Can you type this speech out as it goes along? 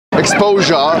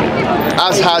exposure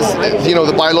as has, you know,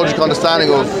 the biological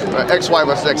understanding of XY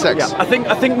versus XX. Yeah,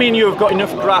 I think me and you have got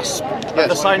enough grasp of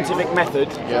the scientific method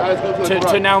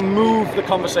to now move the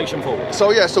conversation forward.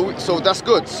 So yeah, so that's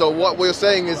good. So what we're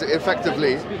saying is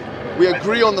effectively, we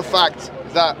agree on the fact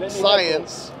that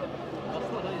science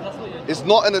is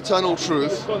not an eternal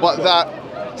truth, but that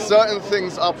certain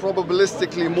things are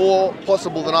probabilistically more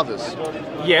possible than others.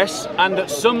 Yes, and that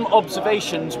some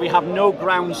observations we have no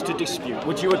grounds to dispute.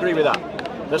 Would you agree with that?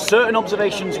 There's certain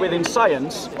observations within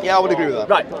science. Yeah, I would agree with that.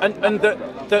 Right, and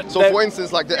so for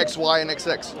instance, like the XY and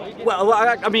XX. Well,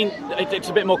 I mean, it's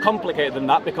a bit more complicated than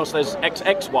that because there's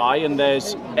XXY and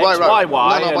there's Right.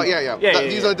 XYY. No, but yeah.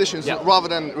 These are additions rather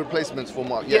than replacements for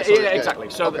mark. Yeah, exactly.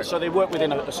 So they work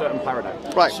within a certain paradigm.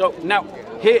 Right. So now,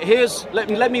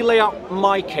 let me lay out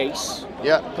my case.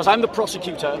 Yeah. Because I'm the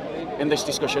prosecutor in this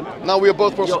discussion. Now we are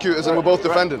both prosecutors and we're both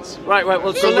defendants. Right.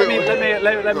 Well, so let me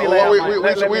lay out.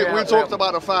 We talked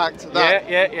about the fact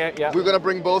that we're going to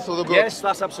bring both of the books. Yes,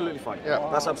 that's absolutely fine. Yeah.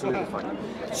 That's absolutely fine.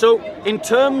 So in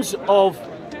terms of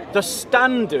the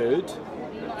standard,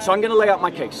 so I'm going to lay out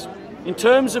my case. In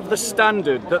terms of the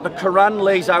standard that the Quran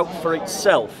lays out for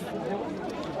itself,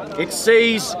 it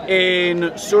says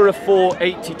in Surah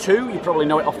 482, you probably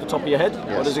know it off the top of your head.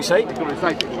 Yes. What does it say? If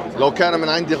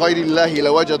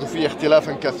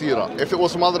it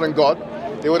was from other than God,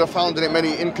 they would have found in it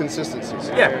many inconsistencies.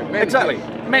 Yeah, exactly.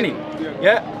 Many.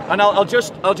 Yeah, and I'll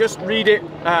just read it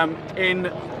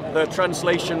in the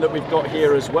translation that we've got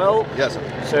here as well. Yes.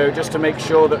 So just to make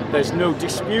sure that there's no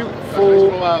dispute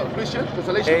for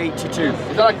 82.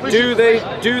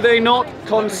 Do they not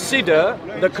consider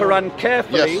the Quran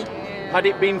carefully? Yes. Had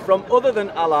it been from other than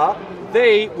Allah,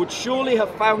 they would surely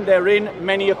have found therein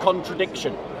many a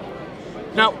contradiction.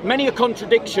 Now, many a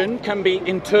contradiction can be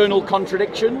internal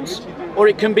contradictions, or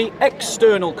it can be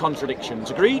external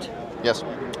contradictions. Agreed? Yes.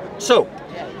 So,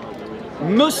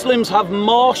 Muslims have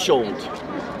marshalled,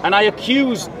 and I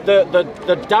accuse the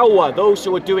dawah, those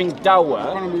who are doing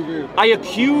dawah, I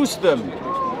accuse them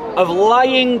of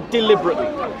lying deliberately.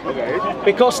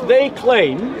 Because they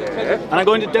claim, and I'm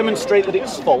going to demonstrate that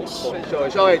it's false,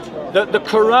 that the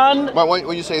Quran... But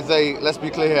when you say they, let's be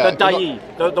clear here. The da'i,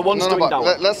 the ones doing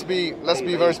dawah. Let's be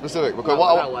very specific,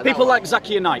 because people like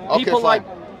Zakir Naik, people like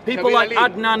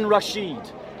Adnan Rashid,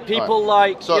 people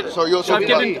like...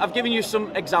 I've given you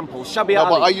some examples. Shabi Ali.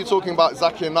 But are you talking about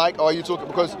Zakir Naik, or are you talking...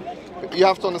 Because you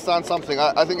have to understand something.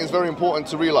 I think it's very important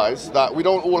to realize that we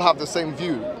don't all have the same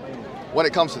view when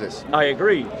it comes to this. I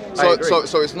agree.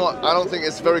 So it's not... I don't think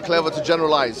it's very clever to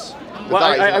generalize. Well,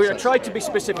 I tried to be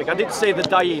specific. I did say the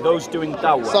da'i, those doing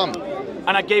dawah. Some.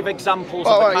 And I gave examples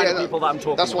of the kind of people that I'm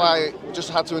talking about. That's why I just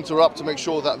had to interrupt to make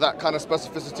sure that that kind of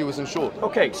specificity was ensured.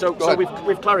 Okay, so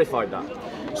we've clarified that.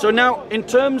 So now, in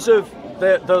terms of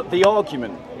the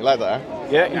argument... You like that, eh?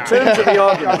 Yeah, in terms of the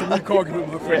argument...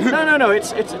 No,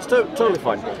 it's totally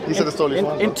fine. He said it's totally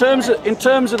fine. In terms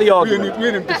of the argument... Me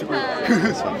and him disagree.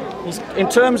 In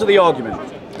terms of the argument...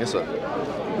 Yes, sir.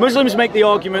 Muslims make the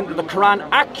argument that the Quran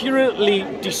accurately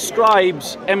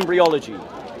describes embryology.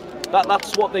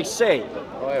 That's what they say.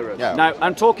 Yeah. Now,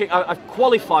 I've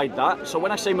qualified that, so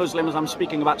when I say Muslims, I'm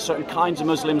speaking about certain kinds of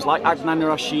Muslims, like Adnan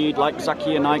Rashid, like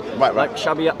Zakir Naik, like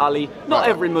Shabi Ali. Not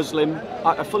every Muslim,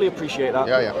 I fully appreciate that.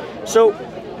 Yeah. So,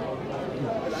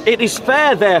 it is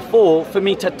fair, therefore, for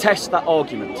me to test that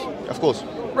argument. Of course.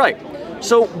 Right.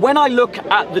 So, when I look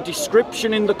at the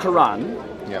description in the Quran,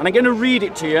 and I'm going to read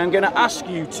it to you, I'm going to ask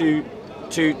you to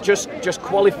just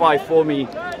qualify for me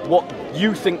what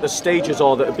you think the stages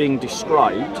are that are being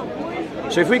described.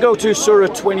 So if we go to Surah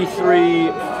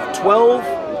 23:12.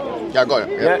 Yeah, got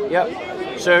it. Yeah.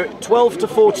 So 12 to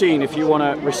 14, if you want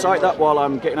to recite that while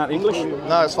I'm getting out the English.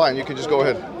 No, it's fine. You can just go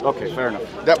ahead. Okay, fair enough.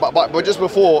 Yeah, but just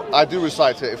before I do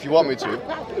recite it, if you want me to,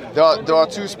 there are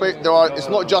two spaces. It's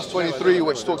not just 23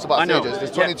 which talks about stages.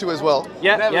 There's 22 as well.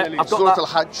 Yeah. I've got Surah that.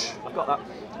 Al-Hajj. I've got that.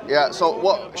 Yeah. So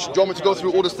what? Do you want me to go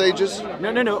through all the stages?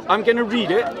 No. I'm going to read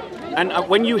it. And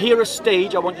when you hear a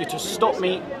stage, I want you to stop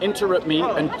me, interrupt me,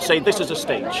 and say this is a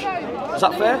stage. Is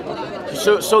that fair?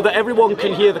 So that everyone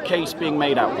can hear the case being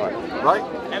made out. Right?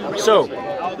 So,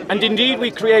 and indeed we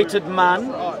created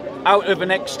man out of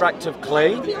an extract of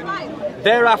clay.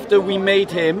 Thereafter we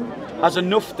made him as a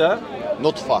nutfa,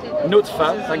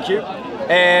 thank you,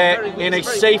 in a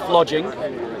safe lodging.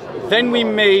 Then we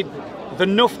made the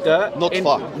nutfa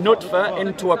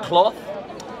into a cloth.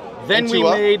 Then we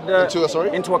made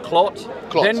into a clot.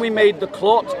 Then we made the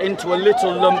clot into a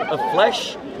little lump of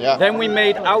flesh. Yeah. Then we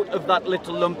made out of that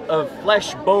little lump of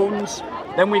flesh bones.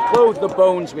 Then we clothed the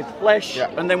bones with flesh,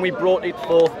 and then we brought it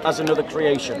forth as another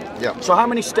creation. Yeah. So how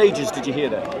many stages did you hear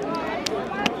there?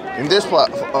 In this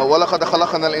part, وَلَقَدْ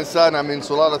خَلَقْنَا الْإِنسَانَ مِنْ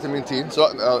سُلَالَةٍ مِنْ طِينٍ.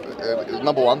 So,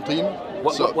 number one, teen.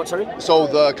 What, sorry? So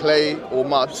the clay or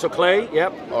mud. So clay,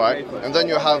 yep. All right. And then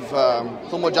you have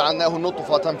ثُمَّ جَعَلْنَاهُ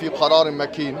نُطْفَةً فِي قَرَارٍ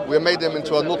مَكِينٍ. We made them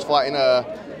into a nutfa in a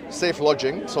safe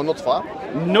lodging. So nutfa.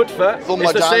 Nutfa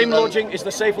is the same lodging. Is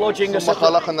the safe lodging? ثُمَّ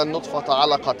خَلَقْنَا النُّطْفَةَ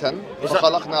عَلَقَةً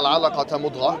فَخَلَقْنَا الْعَلَقَةَ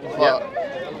مُضْغَةً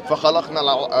فخلقنا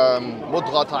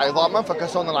مضغة عظاما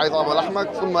فكسونا العظام لحما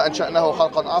ثم أنشأناه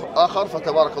خلقا آخر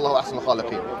فتبارك الله أحسن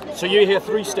الخالقين. So you hear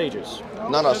 3 stages.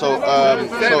 No. So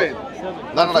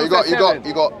no.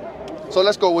 You got. So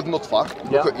let's go with nutfa.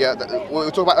 Yeah.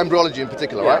 We'll talk about embryology in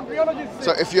particular, right?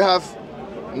 So if you have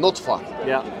nutfa,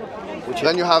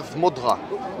 then you have mudgha.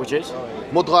 Which is?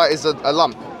 Mudgha is a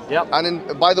lump. Yeah. And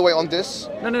by the way, on this.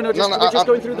 No. We're just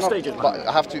going through the stages. But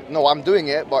I have to. No, I'm doing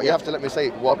it. But you have to let me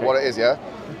say what it is. Yeah.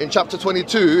 In chapter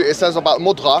 22, it says about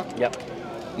mudgha. Yep.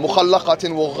 مخلقة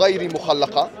وغير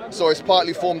مخلقة. So it's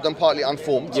partly formed and partly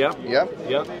unformed. Yeah.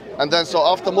 And then so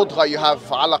after mudgha you have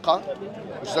alaqa,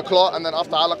 which is a claw, and then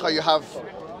after alaqa you have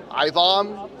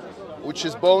idam, which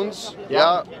is bones.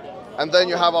 Yeah. And then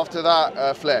you have after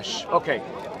that flesh. Okay.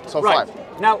 So right.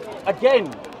 5. Now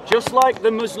again, just like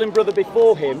the Muslim brother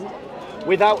before him,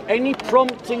 without any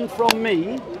prompting from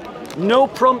me, no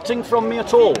prompting from me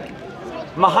at all,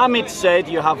 Mohammed said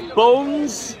you have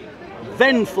bones,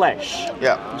 then flesh.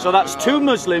 Yeah. So that's 2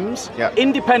 Muslims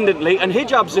independently, and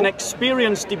Hijab's an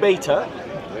experienced debater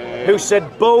who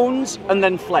said bones and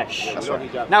then flesh. That's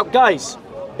right. Now guys,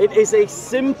 it is a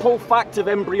simple fact of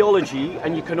embryology,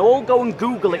 and you can all go and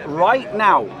Google it right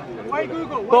now.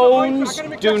 Bones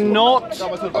do not.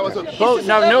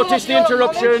 Now notice the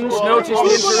interruptions.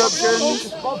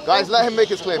 Guys, let him make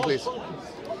his claim, please.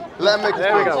 Let him make his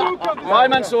claim. There we go. Bye,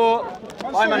 Mansour.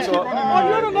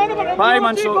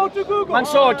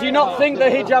 Mansour, do you not think the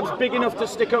hijab's big enough to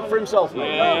stick up for himself?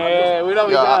 Yeah, we know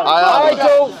we can. I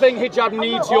don't think hijab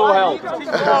needs your help.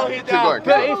 Keep going.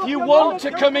 But if you want to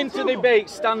come into debate,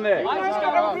 stand there. No,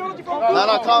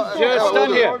 I can't. Just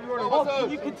stand here.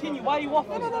 You continue. Why are you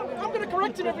waffling? No. I'm going to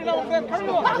correct him every now and then. Carry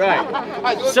on.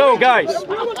 Right. So, guys,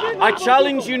 I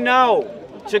challenge you now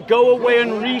to go away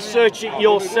and research it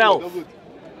yourself.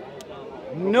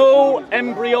 No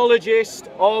embryologist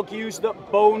argues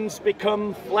that bones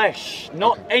become flesh.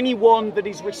 Not anyone that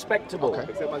is respectable.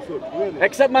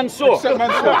 Except Mansour. So,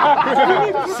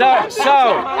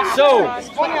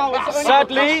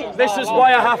 sadly, this is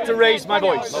why I have to raise my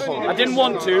voice. I didn't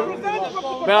want to,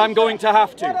 but I'm going to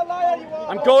have to.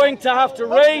 I'm going to have to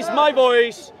raise my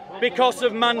voice because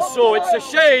of Mansour. It's a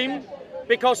shame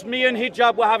because me and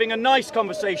Hijab were having a nice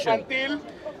conversation.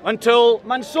 Until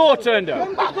Mansour turned up.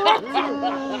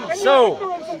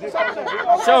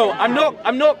 So I'm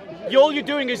not, all you're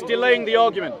doing is delaying the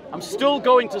argument. I'm still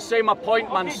going to say my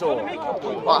point, Mansour.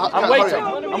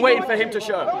 I'm waiting for him to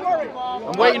show up.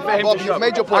 I'm waiting for him to show up.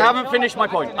 Made your point. I haven't finished my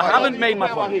point. I haven't made my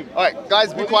point. All right,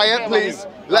 guys, be quiet, please.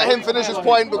 Let him finish his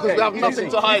point because we have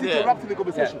nothing to hide here.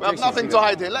 We have nothing to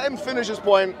hide here. Let him finish his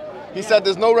point. He said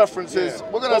there's no references.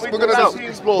 We're gonna just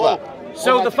explore that.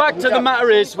 So the fact of the matter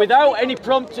is, without any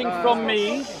prompting from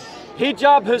me,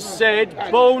 Hijab has said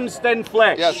bones then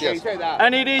flesh. Yes.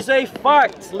 And it is a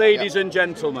fact, ladies and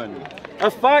gentlemen. A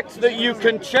fact that you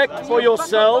can check for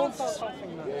yourselves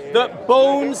that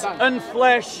bones and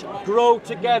flesh grow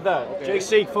together.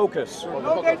 JC, focus.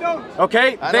 No, they don't.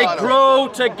 Okay? They grow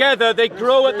together. They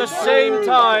grow at the same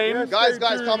time. Guys,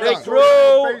 calm down. They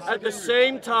grow at the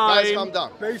same time. Guys, calm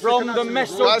down. From the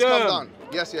mesoderm. Guys, calm down.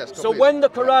 Yes. So when the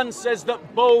Quran says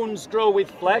that bones grow with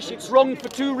flesh, it's wrong for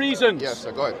 2 reasons. Yes,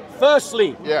 go ahead.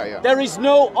 Firstly, there is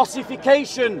no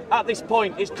ossification at this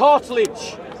point. It's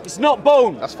cartilage. It's not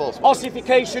bone. That's false.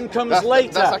 Ossification comes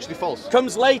later. That's actually false.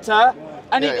 Comes later.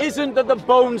 And it isn't that the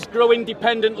bones grow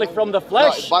independently from the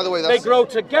flesh. No, by the way, they grow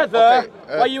together. Okay,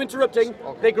 why are you interrupting?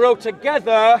 They grow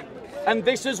together, and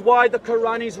this is why the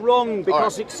Quran is wrong,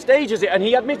 because it stages it, and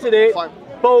he admitted it. Fine.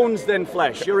 Bones then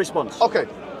flesh. Your response? Okay.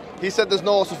 He said there's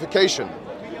no ossification.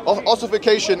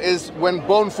 Ossification is when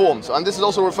bone forms, and this is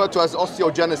also referred to as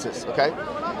osteogenesis, okay?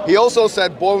 He also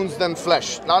said bones then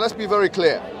flesh. Now let's be very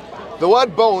clear. The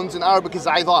word bones in Arabic is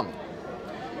idam.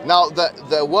 Now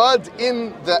the word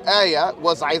in the ayah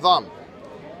was idam.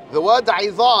 The word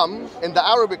idam in the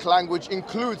Arabic language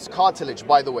includes cartilage,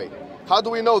 by the way. How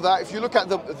do we know that? If you look at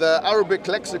the Arabic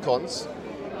lexicons,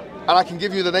 and I can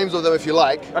give you the names of them if you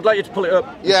like. I'd like you to pull it up.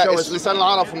 Yeah, it's Lisan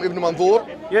al-Arab from Ibn Manzur.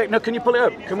 Yeah, no, can you pull it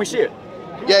up? Can we see it?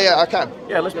 Yeah, I can.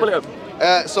 Yeah, let's pull it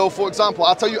up. So for example,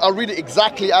 I'll read it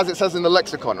exactly as it says in the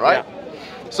lexicon, right?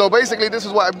 Yeah. So basically this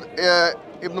is what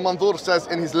Ibn Manzur says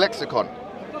in his lexicon.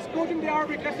 quoting the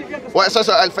Arabic lexicon. Well, so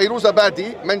Al-Fayruz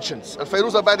Abadi mentions.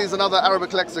 Al-Fayruz Abadi is another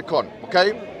Arabic lexicon,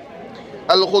 okay?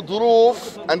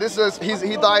 Al-Ghudruf, and this is,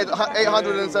 he died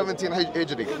 817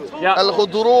 Hijri. Yeah.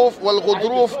 Al-Ghudruf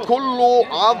wal-Ghudruf kullu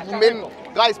azmin.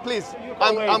 Guys, please,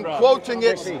 I'm quoting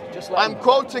it. I'm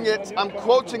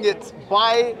quoting it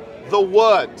by the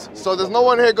word. So there's no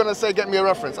one here gonna say, get me a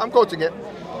reference. I'm quoting it.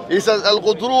 He says,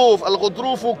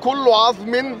 Al-Ghudrufu kullu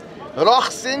azmin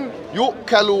rakhsin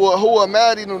yu'kalu wa huwa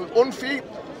marinul unfi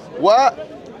wa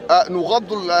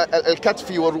nughaddu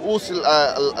al-katfi wa ru'us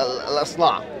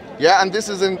al-asna'. Yeah, and this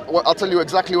is in, I'll tell you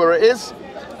exactly where it is.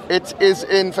 It is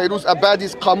in Fayruz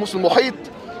Abadi's Qamus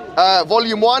al-Muhit,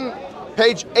 volume 1,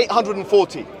 page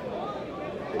 840.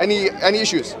 Any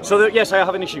issues? So yes, I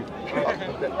have an issue.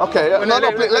 Okay,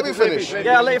 no, please, let me finish.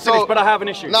 Yeah, I'll let you finish, but I have an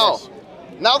issue. Now, yes.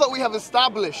 Now that we have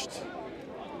established,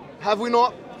 have we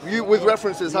not, with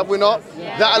references, have we not,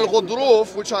 that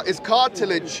al-ghudruf, which is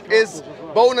cartilage, is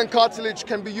bone and cartilage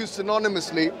can be used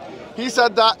synonymously. He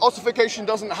said that ossification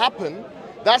doesn't happen.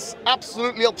 That's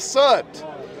absolutely absurd.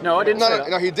 No, I didn't say that.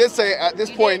 No, he did say it at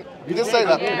this point. He did say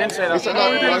that. He didn't say that. He said,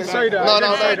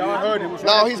 no,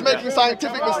 no, he's making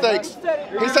scientific mistakes.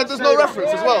 He said there's no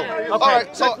reference as well. Okay. All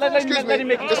right, so excuse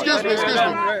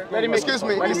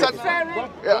me. He said,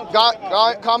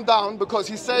 guy, calm down, because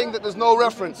he's saying that there's no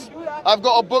reference. I've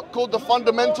got a book called The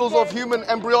Fundamentals of Human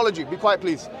Embryology. Be quiet,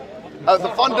 please.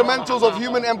 The Fundamentals of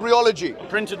Human Embryology.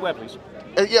 Printed where, please?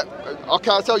 Yeah, okay,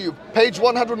 I'll tell you. Page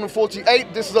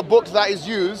 148, this is a book that is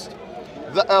used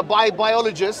by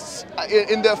biologists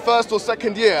in their first or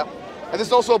second year. And this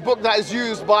is also a book that is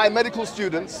used by medical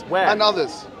students and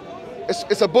others.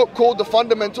 It's a book called The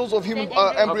Fundamentals of Human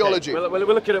Embryology. Okay. We'll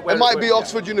look at it. It might be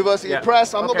Oxford University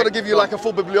Press. I'm not going to give you like a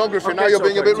full bibliography. Now you're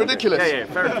being a bit ridiculous. Yeah,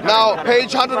 fair enough. Now,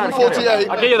 page 148.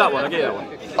 I'll give you that one.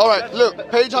 All right, look,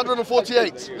 page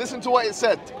 148. Listen to what it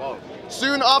said.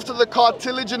 Soon after the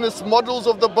cartilaginous models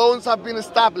of the bones have been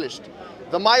established,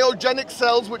 the myogenic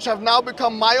cells, which have now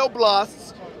become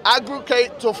myoblasts,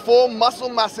 aggregate to form muscle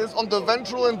masses on the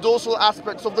ventral and dorsal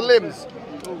aspects of the limbs.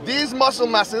 These muscle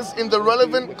masses in the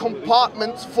relevant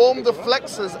compartments form the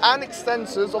flexors and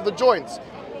extensors of the joints.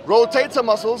 Rotator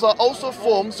muscles are also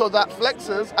formed so that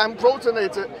flexors and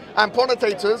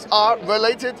pronatators are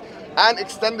related and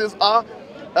extenders are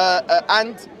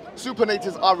and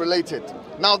supinators are related.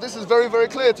 Now this is very, very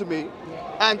clear to me,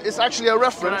 and it's actually a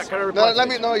reference. Let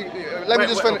me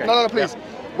just finish. Okay. No, please. Yeah.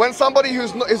 When somebody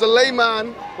is a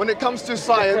layman when it comes to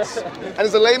science, and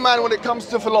is a layman when it comes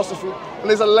to philosophy, and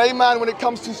is a layman when it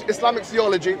comes to Islamic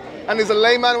theology, and is a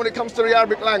layman when it comes to the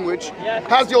Arabic language,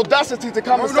 has the audacity to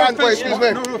come and stand. Wait, excuse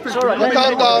me.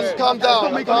 Calm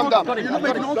down.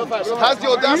 Has the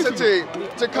audacity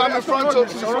to come in front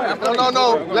of.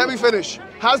 No. Let me finish.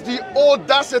 Has the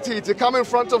audacity to come in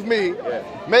front of me,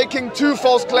 making two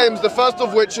false claims. The first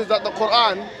of which is that the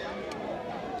Quran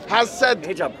has said.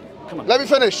 Hijab. Come on. Let me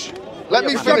finish. Let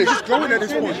me finish. He said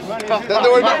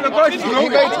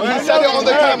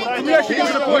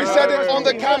it on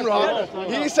the camera.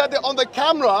 He said it on the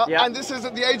camera, and this is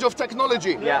at the age of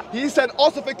technology. He said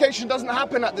ossification doesn't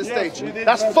happen at this stage.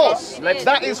 That's false.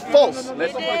 That is false.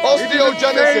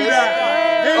 Osteogenesis.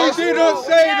 He didn't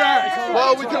say that.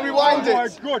 Well, we can rewind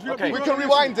it. Okay. We can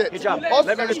rewind it.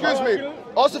 Excuse me.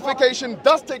 Ossification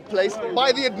does take place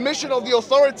by the admission of the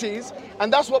authorities,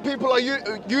 and that's what people are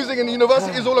using in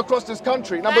universities all across this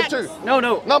country. Number two. No.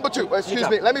 Number two. Excuse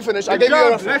me. Let me finish. I gave you a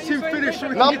reference. Let him finish.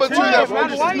 Number two.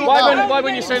 Why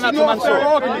when you're saying that to Mansour?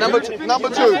 Number two. Come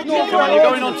on, you're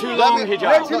going on too long, Hijab.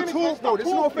 Let him talk though. This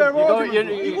is not fair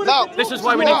argument. This is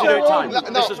why we need to do it time.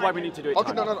 This is why we need to do it time.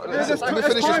 Okay, no. Let me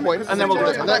finish this point, and then we'll do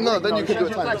it. No, then you can do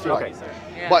it time. Okay.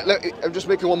 But I'm just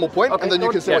making one more point, and then you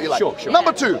can say what you like. Sure.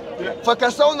 Number two.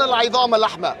 فَكَسَوْنَا الْعِظَامَ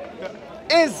لَحْمًا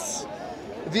is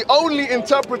the only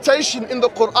interpretation in the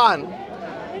Quran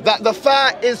that the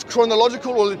fa is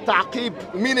chronological or ta'qib,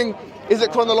 meaning is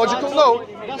it chronological? No.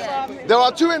 There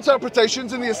are two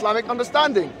interpretations in the Islamic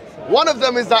understanding. One of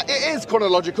them is that it is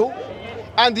chronological,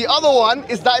 and the other one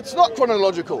is that it's not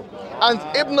chronological. And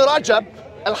Ibn Rajab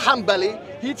al-Hanbali,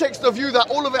 he takes the view that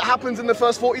all of it happens in the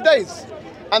first 40 days.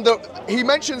 And he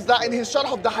mentions that in his sharh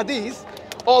of the hadith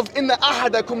of إِنَّ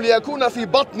أَحَدَكُمْ لِيَكُونَ فِي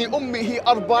بَطْنِ أُمِّهِ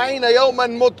 40 يَوْمًا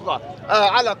مُضْغَةً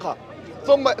عَلَقَةً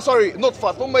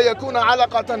نطفة ثم يكون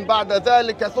علقة بعد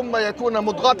ذلك ثم يكون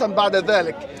مضغة بعد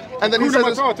ذلك. And then he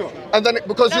says, and then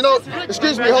because you know,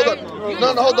 excuse me, hold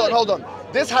on.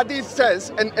 This hadith says,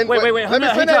 and wait, let me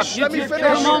finish. Let me finish.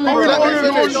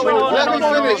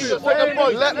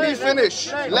 Let me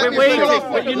finish.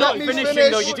 But you're not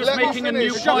finishing though. You're just making a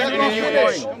new point and a new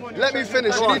point. Let me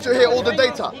finish. You need to hear all the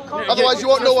data. Otherwise, you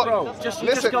won't know what.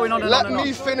 Listen. Let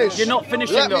me finish. You're not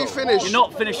finishing though. Let me finish. You're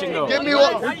not finishing though. Give me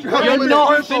what? You're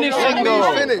not finishing though.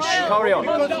 Let me finish. Carry on.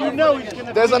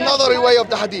 There's another way of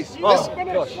the hadith. Oh,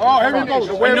 here we go.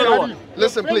 Another one.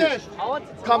 Listen, please.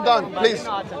 Calm down, please.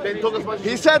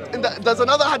 He said, there's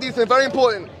another hadith, very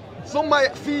important. ثم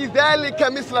في ذلك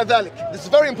مثل ذلك. This is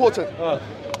very important.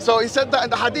 So he said that in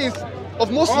the hadith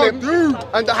of Muslim,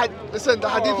 and the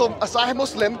hadith of a Sahih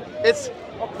Muslim, it's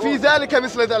في ذلك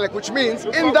مثل ذلك, which means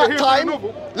in that time,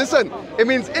 listen, it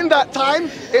means in that time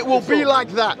it will be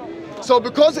like that. So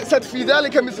because it said في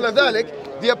ذلك مثل ذلك,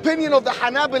 the opinion of the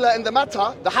Hanabila in the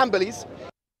matter, the Hanbalis,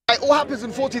 it all happens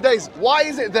in 40 days. Why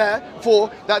is it there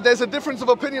for that there's a difference of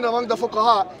opinion among the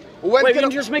fuqaha? Wait, you're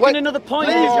just making another point.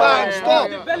 Please, man, stop.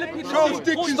 Stop.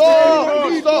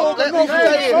 Let me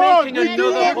say it. Making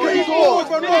another point.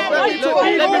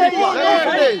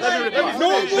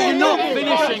 You're not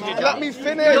finishing it. Let me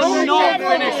finish. You're not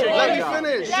finishing. Let me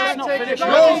finish. You're not finishing.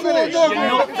 Let me finish. You're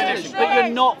not finishing. But you're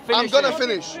not finishing. I'm gonna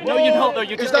finish. No, you're not though.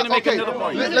 You're just gonna make another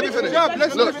point. Let me finish.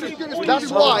 Look, that's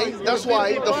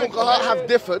why the fuqaha have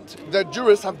differed, the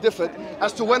jurists have differed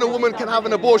as to when a woman can have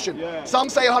an abortion. Some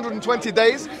say 120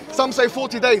 days, some say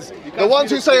 40 days. The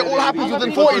ones who say it all happens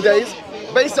within 40 days,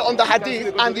 base it on the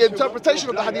hadith and the interpretation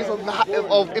of the hadith of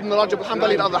Ibn Rajab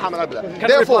al-Hanbali and other Hanabila.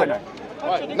 Therefore,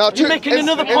 now you're making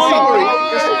another point.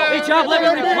 Hijab, let me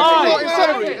reply.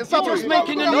 In summary, just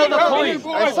making another point.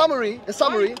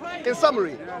 In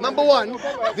summary, number one,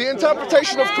 the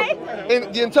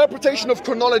interpretation of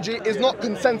chronology is not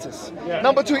consensus.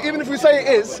 Number two, even if we say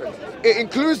it is, it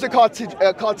includes the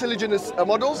cartilaginous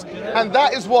models, and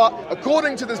that is what,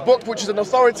 according to this book, which is an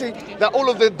authority that all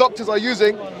of the doctors are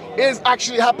using, is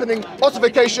actually happening.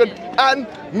 Ossification and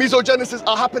mesogenesis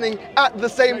are happening at the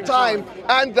same time,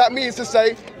 and that means to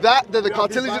say that the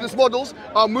cartilaginous models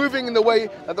are moving in the way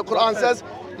that the Quran says.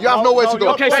 You have nowhere to go.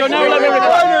 Okay, so now let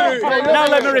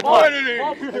me reply.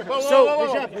 So,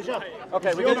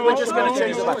 okay, we're just going to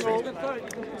change the battery.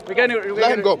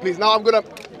 Let him go, please. Now I'm going to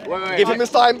give him his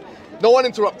time. No one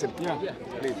interrupt him.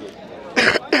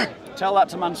 Tell that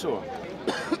to Mansour.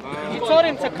 You told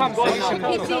him to come.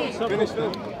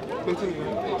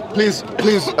 Please,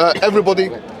 everybody,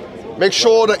 make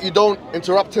sure that you don't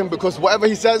interrupt him, because whatever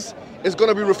he says is going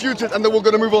to be refuted, and then we're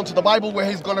going to move on to the Bible, where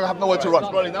he's going to have nowhere to run.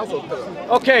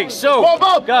 Okay, so,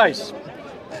 guys,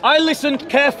 I listened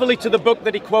carefully to the book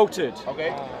that he quoted.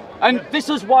 Okay. And this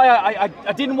is why I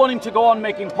didn't want him to go on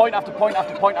making point after point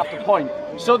after point after point,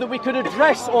 so that we could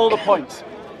address all the points.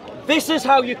 This is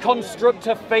how you construct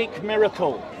a fake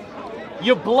miracle.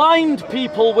 You blind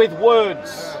people with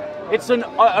words. It's a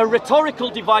rhetorical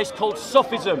device called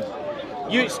sophism.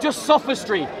 It's just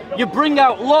sophistry. You bring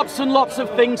out lots and lots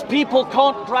of things. People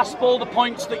can't grasp all the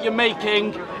points that you're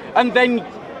making, and then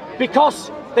because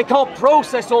they can't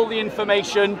process all the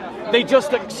information, they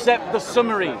just accept the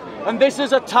summary. And this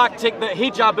is a tactic that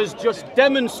Hijab has just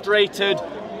demonstrated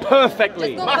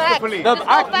perfectly.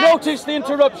 Notice the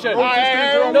interruption.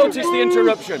 Notice the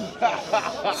interruption.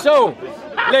 So,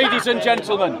 ladies and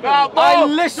gentlemen, I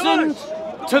listened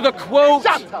to the quote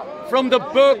from the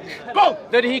book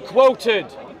that he quoted,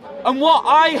 and what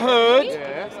I heard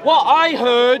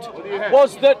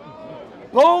was that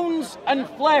bones and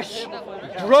flesh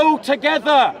grow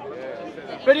together.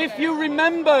 But if you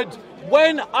remembered,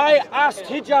 when I asked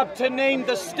Hijab to name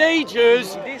the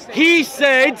stages, he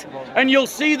said, and you'll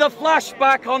see the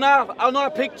flashback on our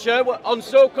picture on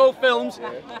Soko Films,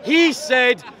 he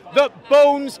said that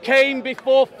bones came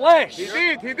before flesh.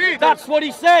 He did. That's what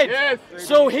he said. Yes.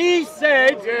 So he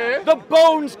said the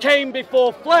bones came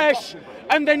before flesh,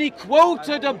 and then he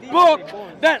quoted a book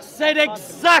that said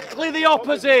exactly the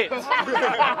opposite.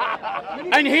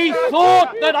 And he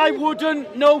thought that I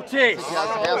wouldn't notice.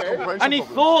 And he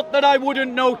thought that I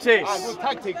wouldn't notice.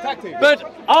 Tactic. But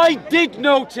I did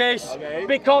notice,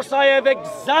 because I have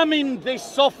examined this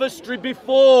sophistry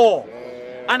before,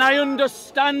 and I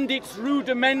understand its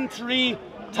rudimentary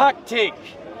tactic.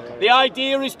 The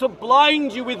idea is to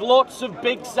blind you with lots of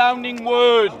big sounding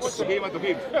words.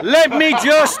 Let me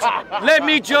just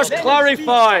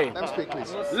clarify.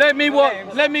 Let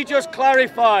me just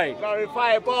clarify.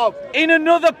 Clarify, Bob. In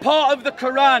another part of the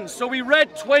Quran, so we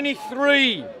read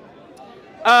 23,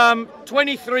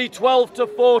 12 to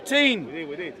 14.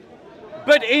 We did.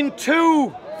 But in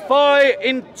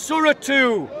Surah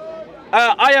 2,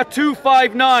 Ayah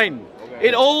 259,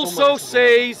 It also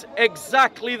says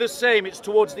exactly the same. It's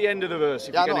towards the end of the verse.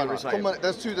 If Yeah, you're no, getting no. recited.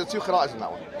 There's two qira'ats in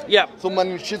that one. Yeah. ثم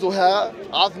ننشزها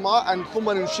عظمة and ثم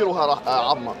ننشرها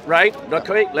عظمة. Right.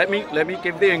 Okay. Let me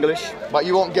give the English. But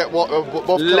you won't get what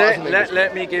both qira'ats in English.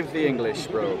 Let me give the English,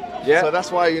 bro. Yeah. So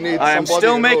that's why you need. I am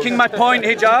still making my point,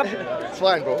 Hijab. It's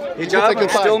fine, bro. Hijab. I'm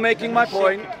still making my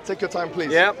point. Take your time,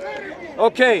 please. Yeah.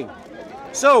 Okay.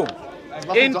 So,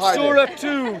 in to hide Surah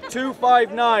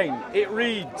 2:259, it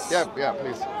reads. Yeah,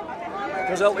 please.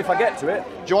 Because if I get to it.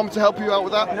 Do you want me to help you out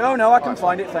with that? No, I can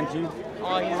find it. Thank you.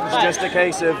 It's just a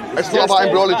case of. It's not about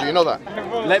embryology, you know that.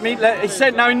 He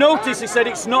said. Now notice he said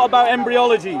it's not about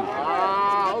embryology.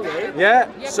 Yeah.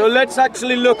 So let's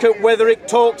actually look at whether it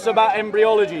talks about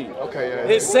embryology. Okay.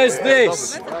 Yeah. It says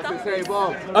this.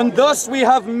 And thus we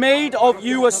have made of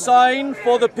you a sign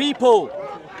for the people.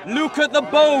 Look at the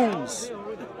bones,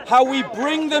 how we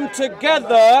bring them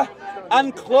together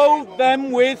and clothe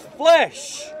them with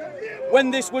flesh. When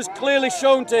this was clearly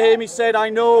shown to him, he said, I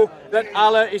know that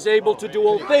Allah is able to do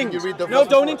all things. No,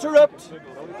 don't interrupt.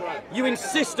 You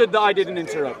insisted that I didn't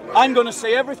interrupt. I'm going to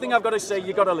say everything I've got to say.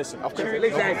 You've got to listen.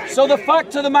 So the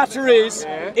fact of the matter is,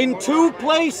 in two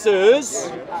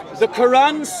places, the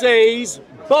Quran says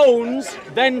bones,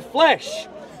 then flesh.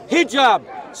 Hijab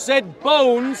said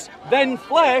bones, then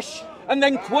flesh, and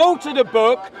then quoted a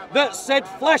book that said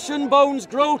flesh and bones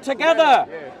grow together.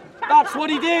 That's what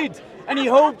he did. And he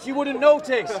hoped you wouldn't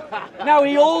notice. Now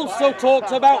he also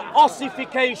talked about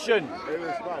ossification.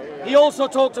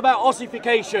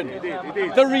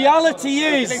 The reality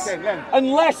is,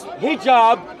 unless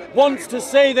Hijab wants to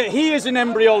say that he is an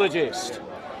embryologist,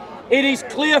 it is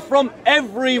clear from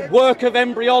every work of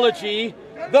embryology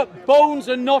that bones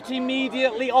are not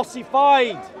immediately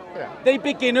ossified. They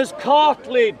begin as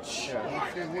cartilage.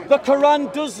 The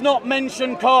Quran does not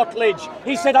mention cartilage.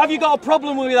 He said, have you got a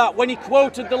problem with that, when he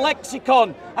quoted the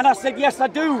lexicon? And I said, yes, I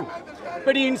do.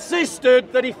 But he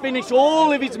insisted that he finish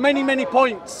all of his many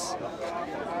points.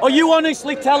 Are you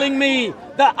honestly telling me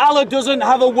that Allah doesn't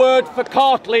have a word for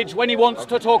cartilage when he wants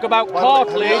to talk about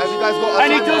cartilage,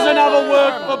 and he doesn't have a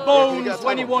word for bones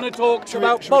when he wants to talk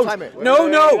about bones? No,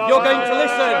 you're going to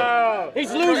listen.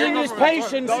 He's losing his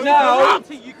patience now.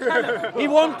 He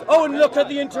wants. Oh, and look at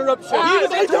the interruption. He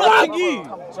was interrupting you.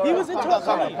 He was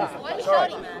interrupting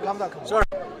you. Sorry.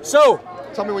 So,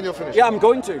 tell me when you're finished. Yeah, I'm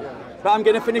going to. But I'm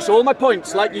going to finish all my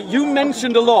points. Like you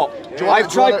mentioned a lot. I've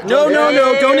tried. No,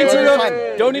 don't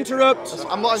interrupt. Don't interrupt.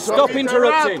 I'm not Stop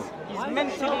interrupting.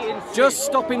 Just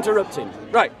stop interrupting.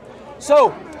 Right.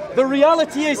 So, the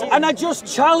reality is, and I just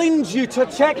challenge you to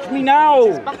check me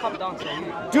now.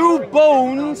 Do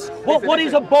bones, what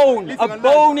is a bone? A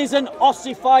bone is an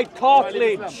ossified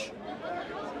cartilage.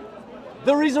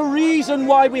 There is a reason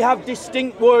why we have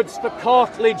distinct words for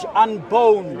cartilage and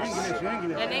bones.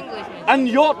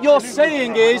 And what you're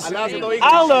saying is,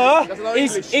 Allah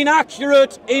is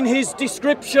inaccurate in his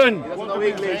description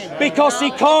because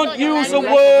he can't use a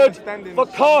word for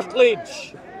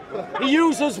cartilage. He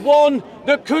uses one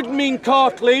that could mean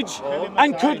cartilage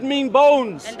and could mean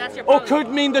bones, or could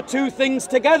mean the two things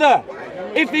together.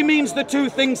 If he means the two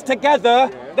things together,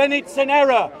 then it's an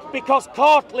error, because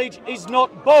cartilage is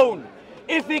not bone.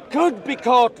 If it could be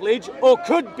cartilage or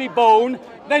could be bone,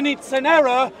 then it's an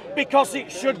error, because it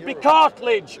should be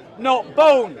cartilage, not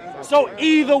bone. So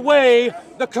either way,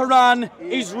 the Quran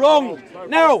is wrong.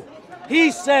 Now,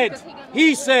 he said,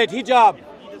 Hijab,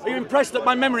 are you impressed at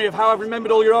my memory of how I've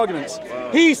remembered all your arguments?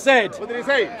 He said, What did he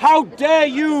say? how dare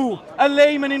you, a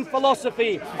layman in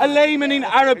philosophy, a layman in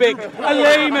Arabic, a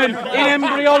layman in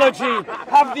embryology,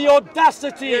 have the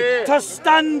audacity to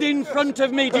stand in front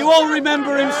of me? Do you all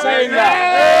remember him saying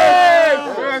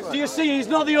that? Do you see, he's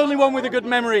not the only one with a good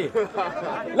memory.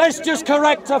 Let's just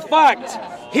correct a fact.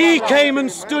 He came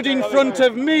and stood in front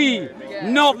of me,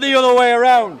 not the other way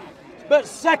around. But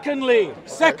secondly,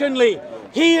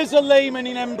 he is a layman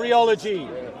in embryology.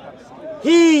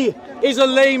 He is a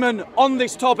layman on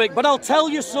this topic, but I'll tell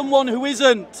you someone who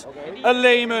isn't a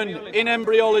layman in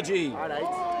embryology.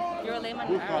 You're a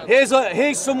layman.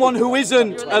 Here's someone who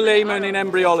isn't a layman in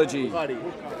embryology. Interruption.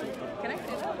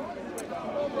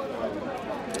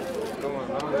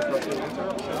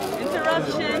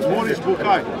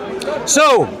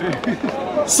 So,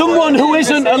 someone who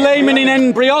isn't a layman in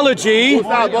embryology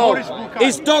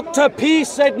is Dr. P.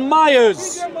 Said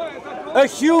Myers, a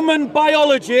human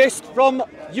biologist from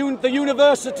the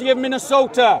University of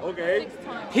Minnesota.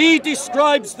 He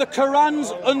describes the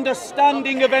Quran's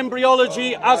understanding of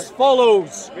embryology as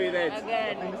follows: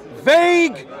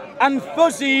 vague and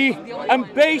fuzzy,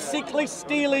 and basically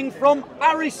stealing from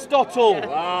Aristotle.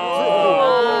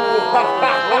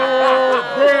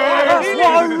 That's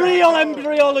what a real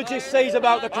embryologist says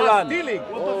about the Quran. Stealing.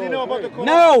 What does he know about the Quran?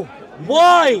 Now,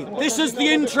 why? This is the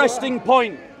interesting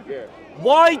point.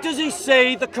 Why does he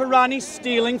say the Quran is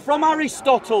stealing from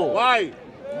Aristotle? Why?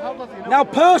 Now,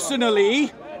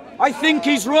 personally, I think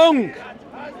he's wrong.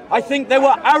 I think there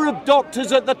were Arab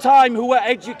doctors at the time who were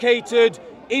educated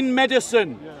in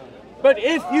medicine. But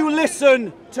if you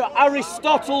listen to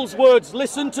Aristotle's words,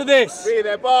 listen to this. Read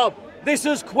it, Bob. This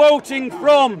is quoting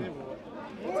from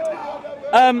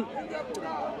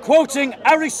quoting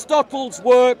Aristotle's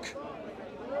work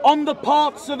on the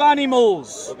parts of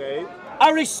animals. Okay.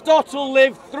 Aristotle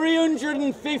lived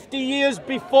 350 years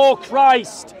before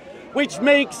Christ, which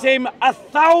makes him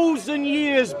 1,000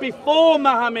 years before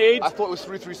Mohammed. I thought it was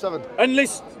 337. And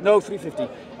listen, no,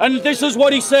 350. And this is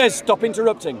what he says. Stop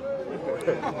interrupting.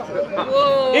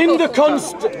 In the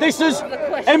this is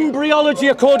embryology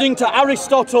according to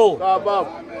Aristotle. Bob.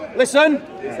 Listen.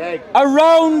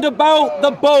 Around about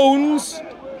the bones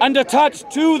and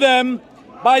attached to them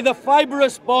by the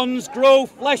fibrous bonds grow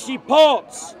fleshy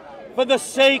parts, for the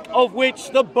sake of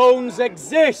which the bones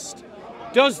exist.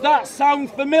 Does that sound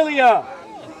familiar?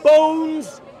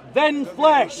 Bones, then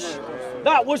flesh.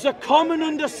 That was a common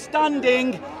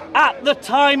understanding at the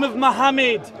time of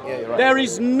Muhammad. Right. There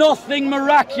is nothing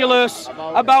miraculous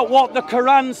about what the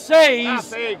Quran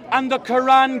says, and the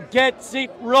Quran gets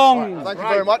it wrong. Thank you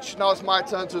very much. Now it's my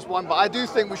turn to respond, but I do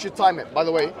think we should time it, by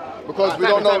the way, because we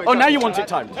don't know. Oh, now you want it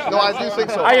timed? No, I do think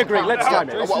so. I agree. Let's time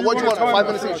it. What do you want? 5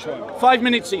 minutes each? 5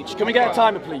 minutes each. Can we get a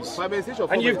timer, please? 5 minutes each or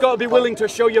 4 And you've minutes? got to be willing to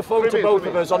show your phone to both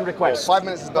of us on request. 5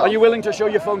 minutes is better. Are you willing to show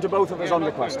your phone to both of us on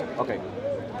request? Okay.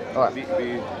 All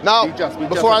right. Now,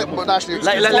 before I actually,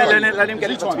 Let him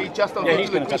get it. We just Yeah, he's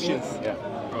going to touch questions. it. Yeah.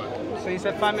 So you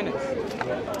said 5 minutes.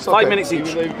 it's 5 okay. minutes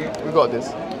each. We got this.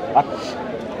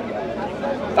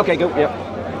 Okay, go. Yeah.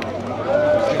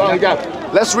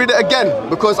 Let's read it again,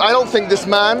 because I don't think this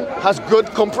man has good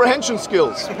comprehension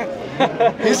skills.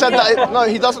 He said that, no,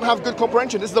 he doesn't have good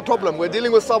comprehension. This is the problem. We're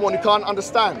dealing with someone who can't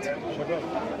understand.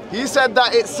 He said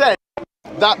that it said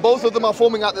that both of them are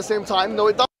forming at the same time. No,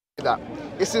 it doesn't say that.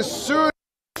 It says soon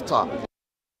after.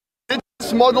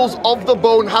 Indigenous models of the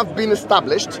bone have been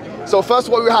established. So first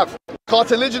what we have,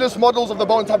 cartilaginous models of the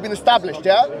bones have been established,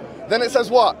 yeah? Then it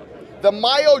says what? The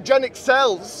myogenic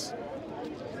cells,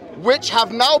 which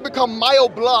have now become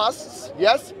myoblasts,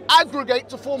 yes, aggregate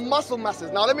to form muscle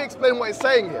masses. Now let me explain what it's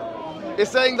saying here.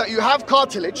 It's saying that you have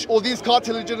cartilage, or these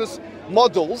cartilaginous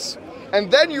models,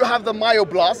 and then you have the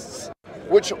myoblasts,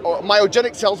 which are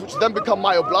myogenic cells, which then become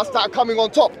myoblasts that are coming on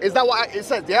top. Is that what it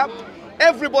says, yeah?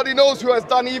 Everybody knows who has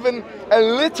done even a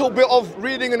little bit of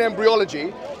reading in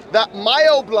embryology that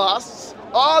myoblasts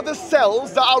are the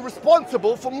cells that are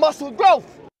responsible for muscle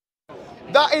growth.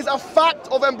 That is a fact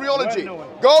of embryology.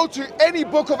 Go to any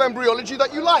book of embryology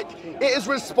that you like. It is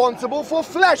responsible for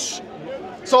flesh.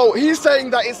 So he's saying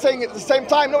that it's saying it at the same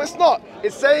time. No, it's not.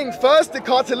 It's saying first the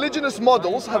cartilaginous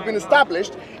models have been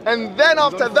established, and then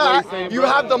after that you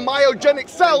have the myogenic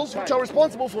cells, which are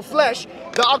responsible for flesh,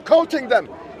 that are coating them.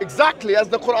 Exactly as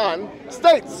the Quran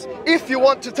states, if you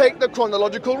want to take the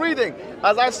chronological reading.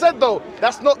 As I've said though,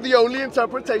 that's not the only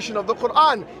interpretation of the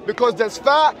Quran, because there's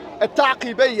fa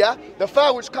at-taqibiyya, the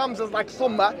fa which comes as like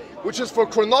summa, which is for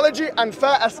chronology, and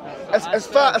fa as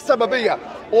fa as-sababiyya,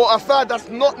 or a fa that's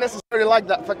not necessarily like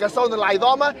that, فَكَسَوْنَ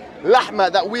الْعِظَامَ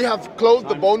لَحْمَ, that we have clothed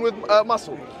the bone with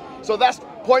muscle. So that's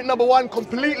point number one,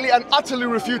 completely and utterly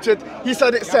refuted. He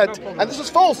said it said, and this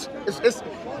is false. It's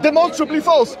demonstrably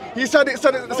false. He said it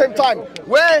at the same time.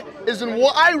 Where is in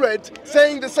what I read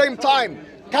saying the same time?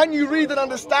 Can you read and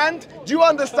understand? Do you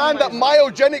understand that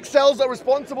myogenic cells are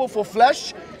responsible for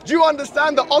flesh? Do you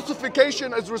understand that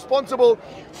ossification is responsible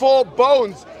for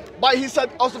bones? But he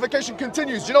said ossification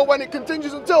continues. Do you know when it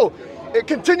continues until? It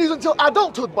continues until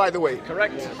adulthood, by the way.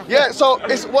 Correct. Yeah, so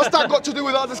what's that got to do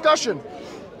with our discussion?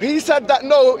 He said that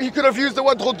no, he could have used the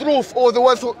word ghudruf, or the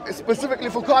word specifically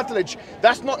for cartilage.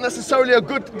 That's not necessarily a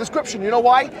good description. You know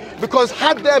why? Because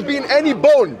had there been any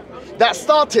bone that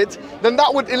started, then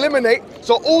that would eliminate.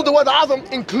 So all the word azam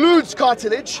includes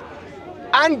cartilage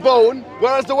and bone,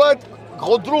 whereas the word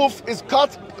ghudruf is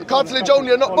cartilage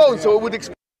only and not bone. So it would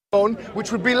explain bone,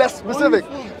 which would be less specific.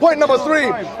 Point number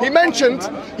three, he mentioned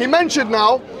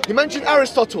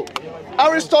Aristotle.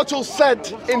 Aristotle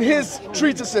said in his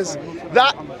treatises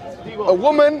that a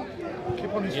woman,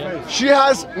 she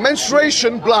has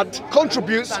menstruation blood,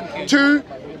 contributes to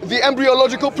the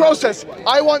embryological process.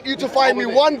 I want you to find me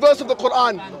one verse of the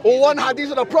Quran or one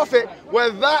hadith of the Prophet where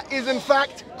that is in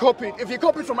fact copied. If he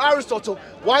copied from Aristotle,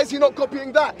 why is he not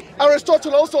copying that?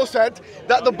 Aristotle also said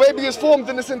that the baby is formed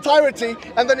in its entirety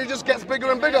and then it just gets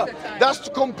bigger and bigger. That's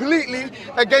completely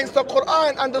against the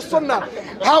Quran and the Sunnah.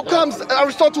 How comes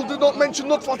Aristotle did not mention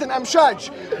nutfat and amshaj,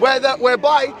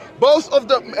 whereby both of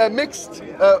the mixed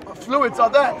fluids are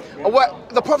there? Where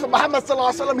the Prophet Muhammad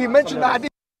sallallahu alaihi wasallam, he mentioned the hadith.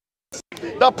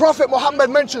 The Prophet Muhammad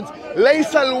mentions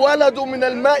لَيْسَ الْوَلَدُ مِنَ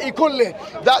الْمَاءِ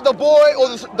كُلِّهِ, that the boy or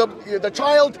the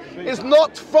child is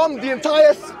not from the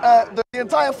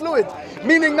entire fluid.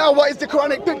 Meaning now, what is the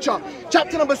Quranic picture?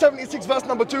 Chapter number 76, verse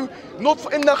number 2.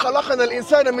 إِنَّا خَلَقْنَا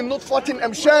الْإِنسَانَ مِن نُطْفَةٍ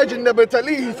أَمْشَاجٍ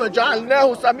نَبْتَلِيهِ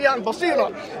فَجَعَلْنَاهُ سَمِيعًا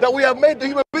بَصِيرًا, that we have made the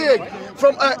human being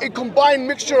from a combined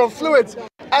mixture of fluids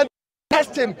and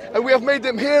test him, and we have made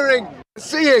him hearing,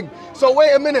 seeing. So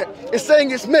wait a minute, it's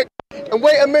saying it's mixed. And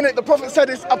wait a minute, the Prophet said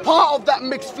it's a part of that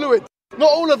mixed fluid, not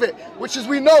all of it, which is,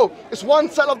 we know, it's one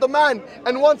cell of the man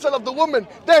and one cell of the woman.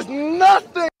 There's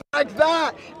nothing like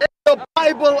that in the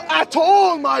Bible at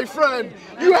all, my friend.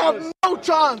 You have no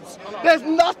chance. There's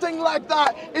nothing like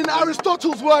that in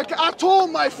Aristotle's work at all,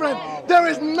 my friend. There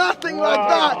is nothing like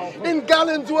that in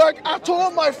Galen's work at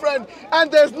all, my friend.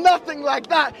 And there's nothing like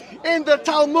that in the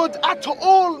Talmud at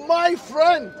all, my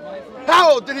friend.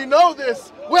 How did he know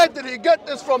this? Where did he get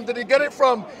this from? Did he get it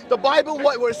from the Bible,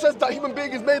 where it says that human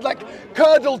being is made like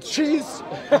curdled cheese?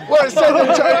 Where it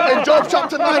says in Job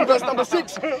chapter 9, verse number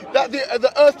 6, that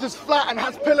the earth is flat and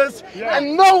has pillars,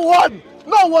 and no one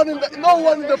in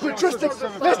the patristic,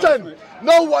 listen,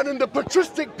 no one in the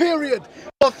patristic period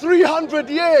for 300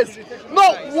 years,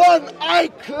 not one, I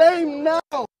claim now,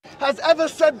 has ever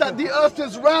said that the earth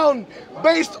is round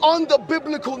based on the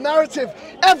biblical narrative.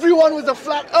 Everyone was a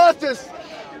flat earthist.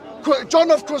 John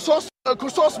of Chrysostom,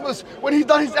 when he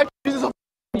done his exegesis of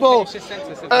the Bible,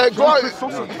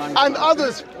 and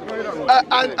others,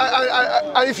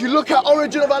 and if you look at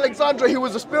Origin of Alexandria, he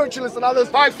was a spiritualist, and others.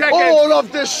 5 seconds. All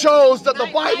of this shows that the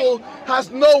Bible has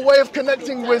no way of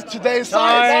connecting with today's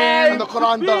science, and the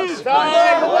Quran does.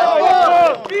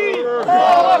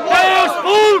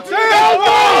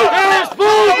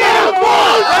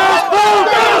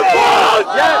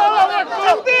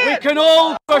 We can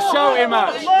all shout him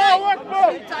out.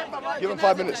 Give him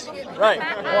 5 minutes. Right,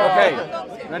 okay.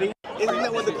 Ready?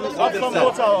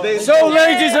 So,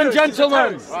 ladies and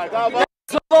gentlemen, there's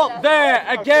a lot there.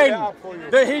 Again,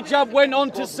 the hijab went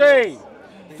on to say,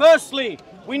 firstly,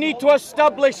 we need to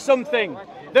establish something,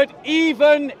 that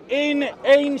even in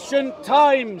ancient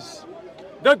times,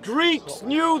 the Greeks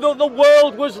knew that the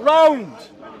world was round.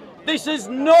 This is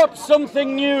not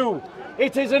something new.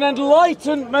 It is an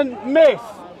Enlightenment myth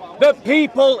that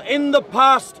people in the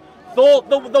past thought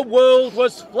that the world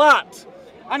was flat.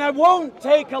 And I won't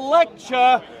take a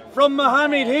lecture from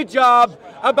Mohammed Hijab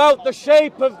about the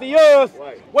shape of the earth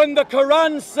when the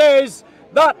Quran says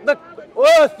that the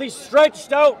earth is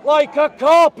stretched out like a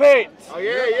carpet.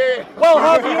 Well,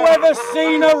 have you ever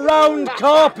seen a round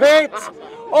carpet?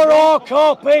 Or are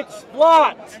carpets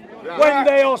flat when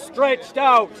they are stretched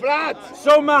out?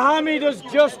 So Mohammed has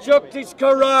just chucked his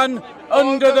Quran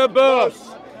under the bus.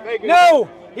 No,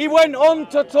 he went on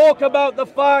to talk about the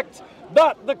fact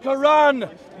that the Quran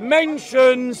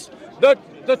mentions that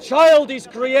the child is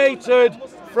created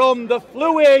from the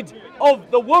fluid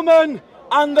of the woman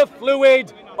and the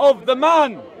fluid of the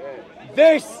man.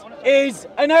 This is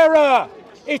an error.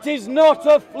 It is not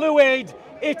a fluid,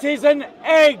 it is an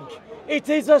egg. It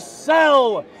is a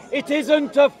cell. It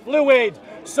isn't a fluid.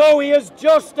 So he has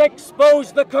just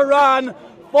exposed the Quran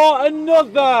for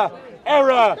another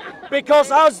error.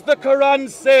 Because as the Quran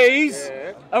says,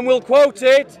 and we'll quote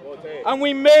it, and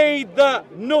we made the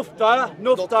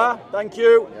nufta, thank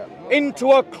you,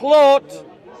 into a clot.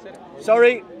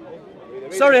 Sorry,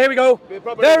 here we go.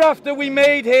 Thereafter we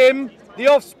made him, the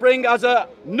offspring, as a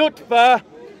nutfa,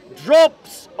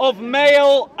 drops of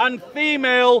male and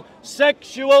female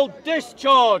sexual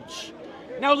discharge.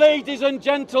 Now, ladies and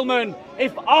gentlemen,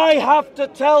 if I have to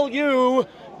tell you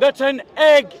that an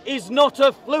egg is not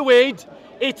a fluid,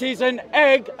 it is an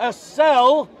egg, a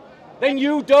cell, then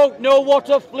you don't know what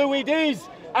a fluid is,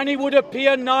 and it would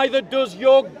appear neither does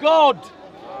your God.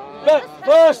 But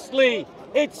firstly,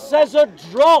 it says a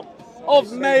drop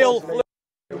of male fluid.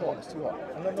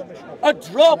 A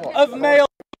drop of male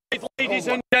fluid, ladies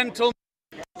and gentlemen,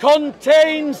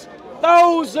 contains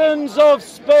thousands of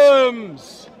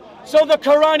sperms. So the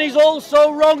Quran is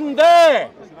also wrong there,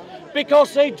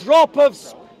 because a drop of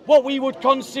what we would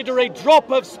consider a drop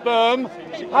of sperm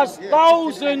has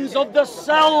thousands of the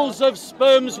cells of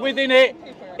sperms within it,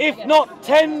 if not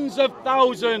tens of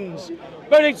thousands.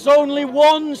 but it's only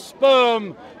one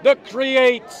sperm that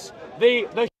creates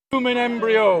the human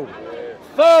embryo.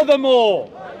 Furthermore,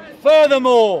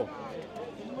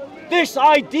 this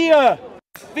idea of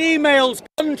females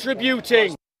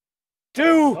contributing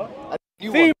to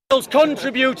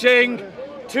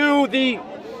the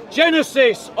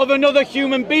genesis of another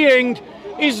human being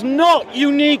is not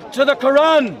unique to the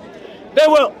Quran. There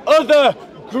were other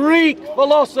Greek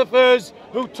philosophers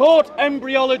who taught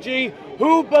embryology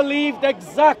who believed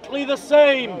exactly the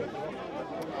same.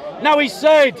 Now he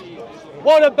said,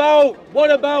 what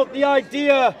about the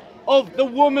idea of the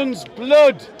woman's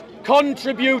blood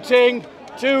contributing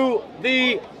to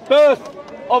the birth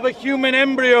of a human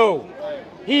embryo?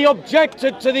 He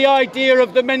objected to the idea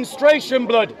of the menstruation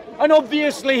blood, and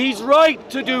obviously he's right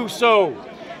to do so.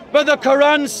 But the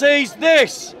Quran says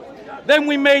this: then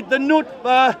we made the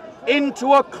nutfah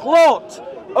into a clot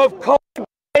of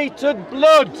coagulated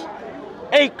blood.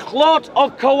 A clot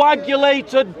of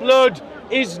coagulated blood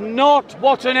is not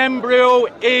what an embryo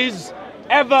is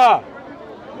ever.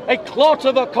 A clot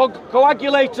of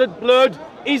coagulated blood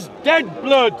is dead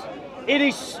blood. It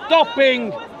is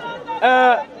stopping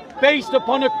based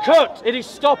upon a cut. It is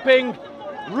stopping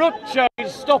rupture. It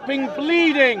is stopping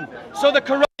bleeding. So the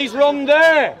Quran is wrong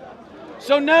there.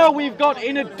 So now we've got,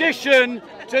 in addition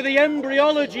to the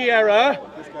embryology error,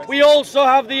 we also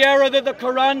have the error that the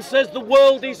Quran says the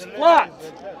world is flat,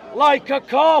 like a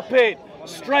carpet,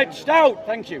 stretched out.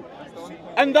 Thank you.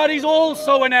 And that is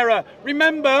also an error.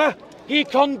 Remember, he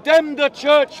condemned the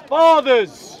church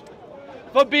fathers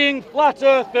for being flat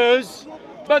earthers,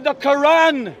 but the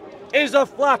Quran is a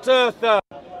flat earther.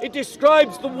 It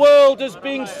describes the world as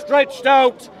being stretched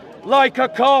out like a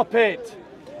carpet.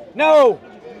 Now,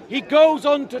 he goes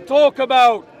on to talk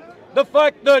about the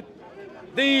fact that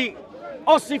the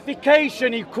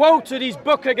ossification, he quoted his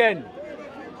book again,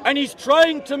 and he's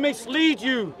trying to mislead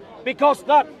you because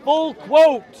that full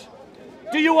quote,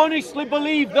 do you honestly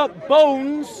believe that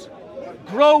bones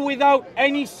grow without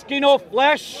any skin or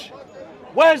flesh?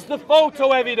 Where's the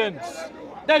photo evidence?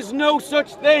 There's no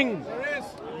such thing.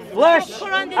 Flesh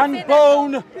and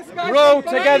bone grow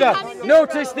together.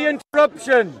 Notice the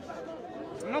interruption.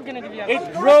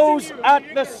 It grows at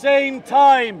the same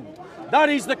time. That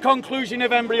is the conclusion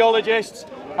of embryologists.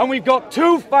 And we've got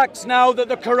two facts now that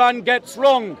the Quran gets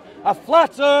wrong: a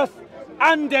flat earth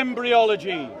and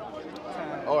embryology.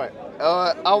 All right.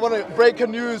 I want to break a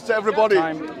news to everybody.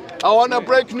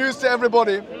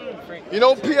 You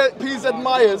know P.Z.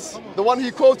 Myers, the one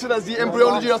he quoted as the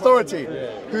embryology authority,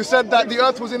 who said that the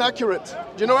earth was inaccurate.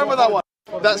 Do you remember that one?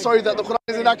 That the Quran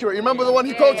is inaccurate. You remember the one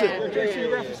he quoted?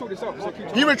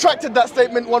 He retracted that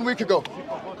statement 1 week ago.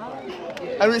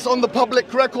 And it's on the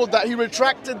public record that he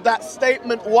retracted that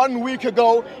statement 1 week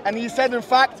ago, and he said, in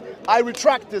fact, I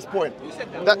retract this point.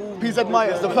 That P.Z.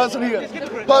 Myers, the person here.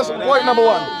 Point number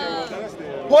one.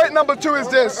 Point number two is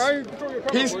this.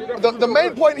 The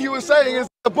main point he was saying is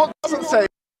the book doesn't say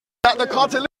that the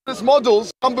cartilaginous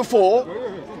models come before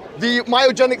the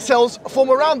myogenic cells form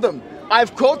around them.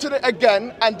 I've quoted it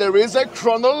again, and there is a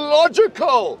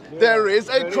chronological,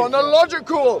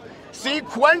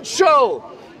 sequential,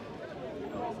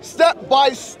 step by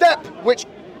step, which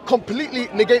completely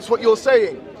negates what you're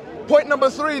saying. Point number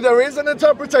three, there is an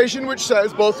interpretation which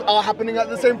says both are happening at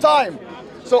the same time.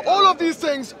 So all of these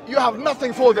things, you have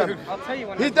nothing for them.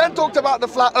 He then talked about the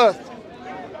flat earth.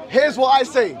 Here's what I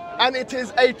say, and it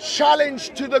is a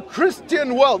challenge to the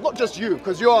Christian world, not just you,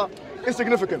 because you are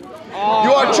insignificant.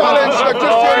 You are challenged to the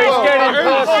Christian world.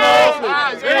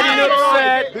 He's getting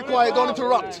upset. Be quiet, don't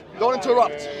interrupt. Don't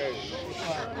interrupt.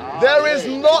 There is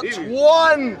not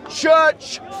one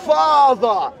church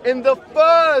father in the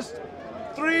first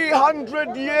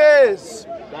 300 years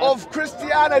of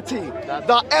Christianity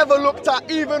that ever looked at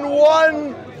even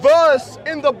one verse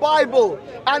in the Bible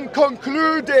and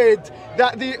concluded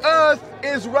that the earth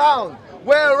is round.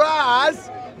 Whereas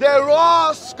there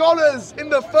are scholars in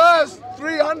the first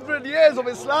 300 years of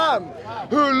Islam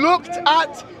who looked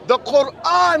at the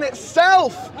Quran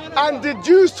itself and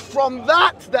deduced from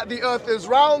that the earth is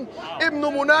round. Ibn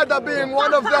Munada being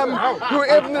one of them, who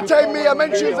Ibn Taymiyyah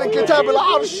mentions in Kitab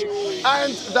al-Arsh,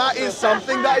 and that is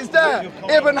something that is there.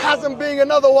 Ibn Hazm being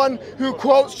another one who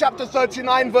quotes chapter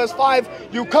 39 verse 5,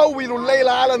 يُكَوِّرُ اللَّيْلَ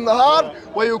عَلَى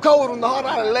النَّهَارِ وَيُكَوِّرُ النَّهَارَ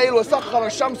عَلى اللَّيْلِ وَسَخَّرَ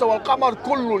الشَّمْسَ وَالْقَمَرَ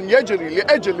كُلٌّ يَجْرِي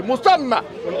لِأَجْلٍ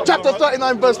مُسَمًّى. Chapter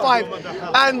 39 verse 5.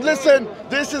 And listen,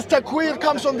 This is takwir,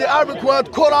 comes from the Arabic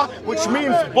word kura, which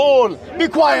means ball. Be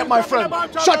quiet, my friend.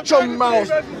 Shut your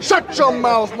mouth. Shut your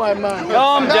mouth, my man.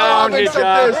 Calm down,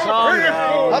 Hijab. Calm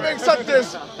down. Having said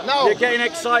this, now You're getting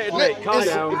excited, mate. Calm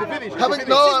down.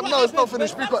 No, it's not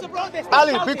finished. Be quiet.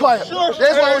 Ali, be quiet. Here's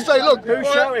what I would say. Look,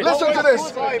 shouting? listen to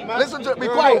this. Listen to it. Be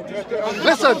quiet.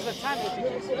 Listen.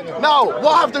 Now,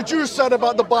 what have the Jews said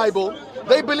about the Bible?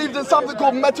 They believed in something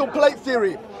called metal plate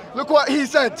theory. Look what he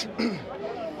said.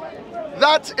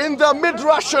 That in the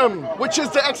Midrashim, which is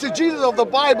the exegesis of the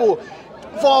Bible,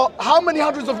 for how many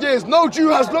hundreds of years, no Jew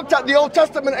has looked at the Old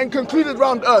Testament and concluded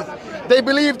round earth. They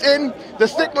believed in the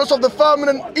thickness of the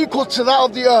firmament equal to that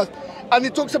of the earth. And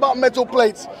he talks about metal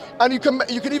plates. And you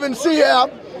can even see here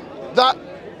that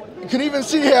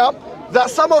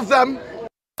some of them,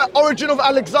 Origin of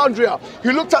Alexandria,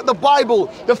 who looked at the Bible,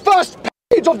 the first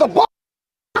page of the Bible.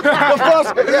 The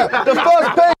first page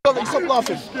of stop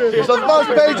laughing. It's the first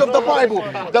page of the Bible.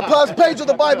 The first page of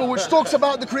the Bible, which talks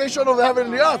about the creation of the heaven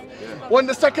and the earth. When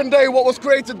the second day, what was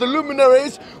created, the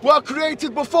luminaries were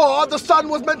created before the sun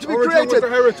was meant to be created.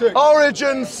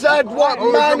 Origin said, "What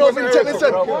man of intelligence?"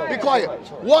 Be quiet.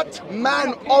 What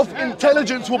man of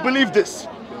intelligence will believe this?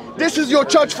 This is your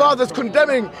church fathers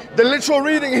condemning the literal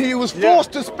reading. He was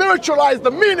forced to spiritualize the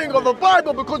meaning of the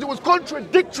Bible because it was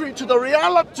contradictory to the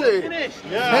reality.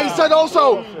 And he said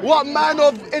also, what man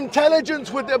of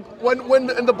intelligence would, when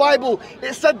in the Bible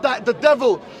it said that the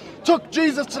devil took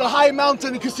Jesus to the high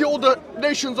mountain, you can see all the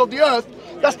nations of the earth.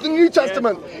 That's the New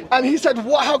Testament. And he said,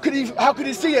 what, how could he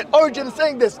see it? Origin is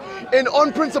saying this in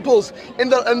On Principles, in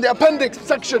the appendix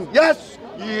section. Yes.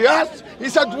 He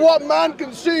said, what man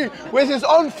can see with his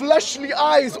own fleshly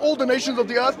eyes all the nations of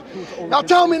the earth? Now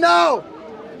tell me now,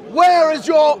 where is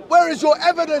your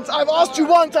evidence? I've asked you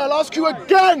once, I'll ask you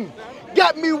again.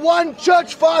 Get me one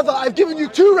church father. I've given you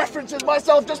 2 references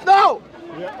myself just now.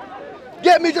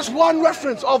 Get me just one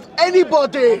reference of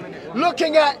anybody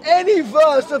looking at any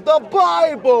verse of the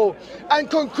Bible and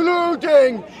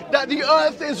concluding that the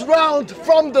earth is round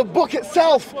from the book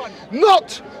itself.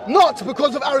 Not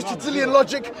because of Aristotelian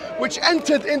logic, which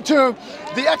entered into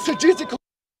the exegetical,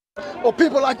 or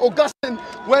people like Augustine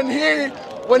when he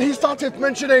started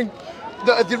mentioning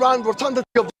the round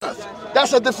rotundity of the earth.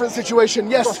 That's a different situation,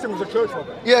 yes. Augustine was a church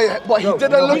father. Yeah, but he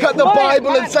didn't look at the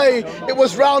Bible and say it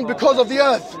was round because of the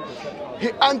earth.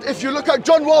 And if you look at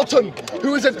John Walton,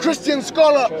 who is a Christian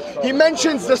scholar, he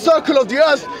mentions the circle of the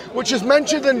earth, which is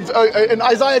mentioned in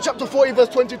Isaiah chapter 40 verse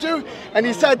 22, and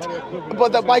he said,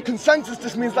 but that by consensus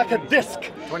this means like a disc.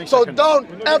 So don't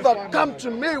ever come to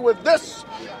me with this.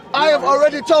 I have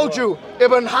already told you,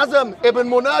 Ibn Hazm, Ibn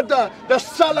Munada, the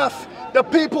Salaf, the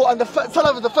people and the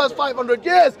Salaf of the first 500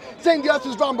 years saying the earth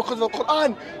is round because of the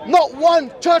Quran. Not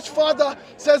one church father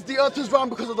says the earth is round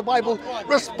because of the Bible.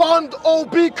 Respond or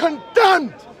be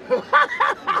condemned.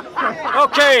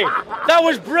 Okay, that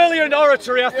was brilliant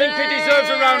oratory. I think he deserves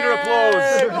a round of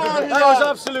applause. That was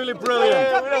absolutely brilliant.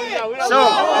 So,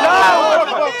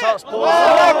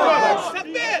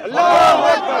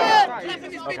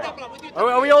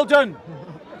 are we all done?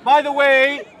 By the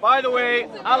way,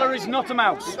 Allah is not a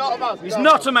mouse. He's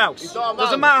not a mouse.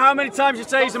 Doesn't matter how many times you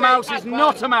say he's a mouse, he's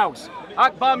not a mouse.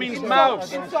 Akbar means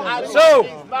mouse. So,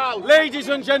 ladies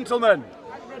and gentlemen,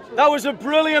 that was a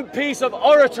brilliant piece of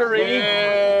oratory,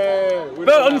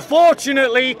 but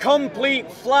unfortunately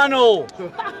complete flannel.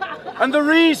 And the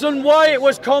reason why it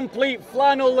was complete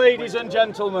flannel, ladies and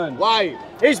gentlemen,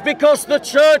 is because the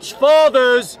church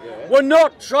fathers were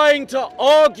not trying to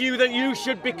argue that you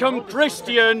should become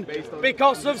Christian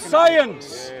because of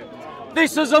science.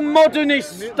 This is a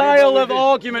modernist style of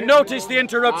argument. Notice the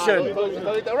interruption.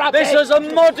 This is a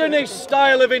modernist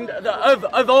style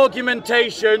of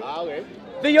argumentation.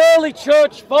 The early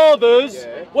church fathers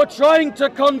were trying to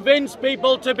convince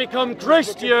people to become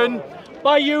Christian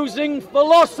by using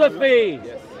philosophy,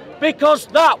 because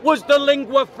that was the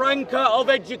lingua franca of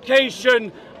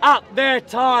education at their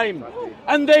time,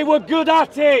 and they were good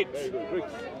at it.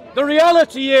 The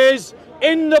reality is,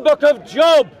 in the book of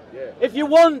Job, if you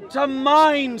want to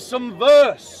mine some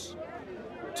verse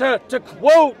to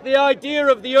quote the idea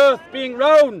of the earth being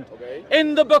round,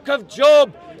 in the book of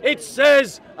Job it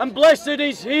says, and blessed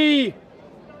is he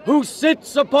who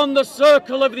sits upon the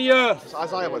circle of the earth. It's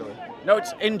Isaiah, by the way. No,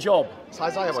 it's in Job. It's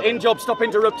Isaiah, by the It's way. in Job, stop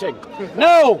interrupting.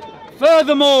 No,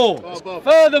 furthermore,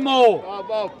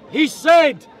 he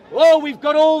said, oh, we've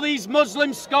got all these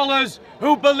Muslim scholars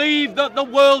who believe that the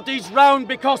world is round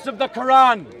because of the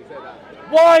Quran.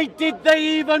 Why did they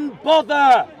even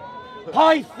bother?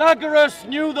 Pythagoras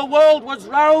knew the world was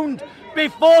round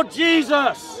before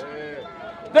Jesus.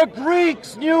 The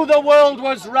Greeks knew the world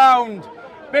was round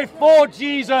before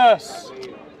Jesus.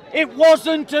 It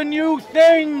wasn't a new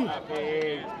thing.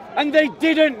 And they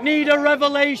didn't need a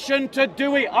revelation to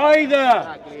do it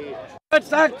either.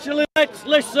 Let's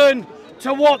listen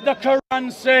to what the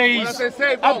Quran says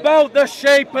about the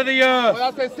shape of the earth.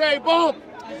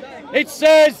 It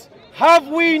says, have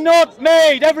we not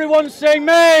made, everyone say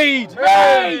made,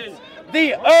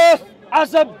 the earth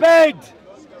as a bed.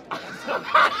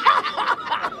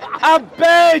 A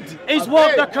bed is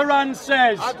what the Quran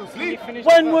says.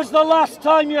 When was the last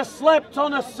time you slept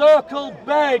on a circle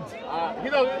bed?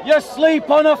 You sleep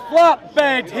on a flat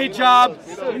bed,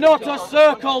 Hijab, not a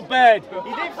circle bed.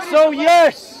 So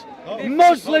yes,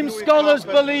 Muslim scholars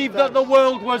believe that the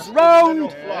world was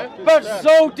round, but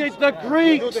so did the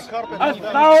Greeks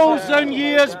 1,000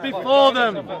 years before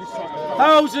them.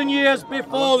 1,000 years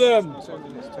before them.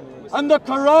 And the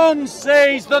Quran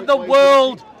says that the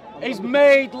world is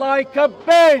made like a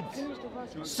bed.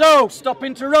 So, stop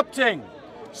interrupting.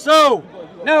 So,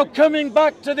 now coming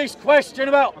back to this question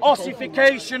about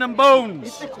ossification and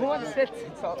bones.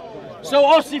 So,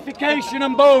 ossification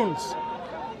and bones.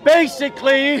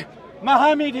 Basically,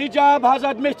 Mohammed Hijab has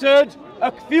admitted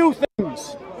a few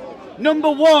things.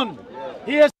 Number one,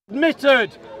 he has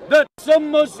admitted that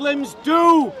some Muslims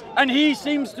do, and he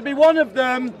seems to be one of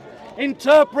them,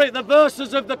 interpret the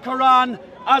verses of the Quran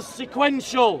as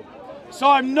sequential. So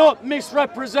I'm not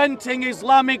misrepresenting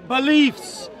Islamic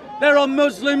beliefs. There are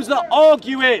Muslims that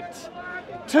argue it.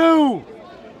 Two,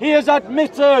 he has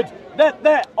admitted that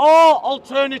there are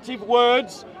alternative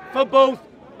words for both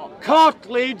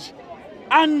cartilage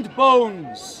and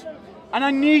bones. And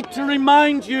I need to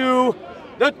remind you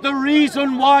that the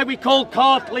reason why we call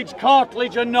cartilage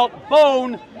cartilage and not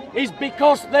bone is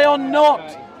because they are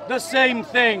not the same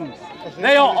thing.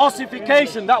 They are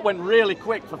ossification. That went really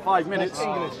quick for 5 minutes.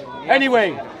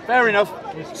 Anyway, fair enough.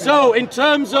 So in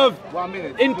terms of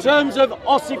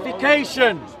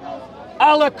ossification,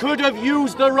 Allah could have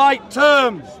used the right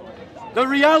term. The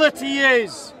reality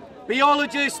is,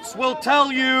 biologists will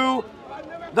tell you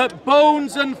that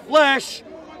bones and flesh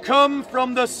come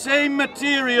from the same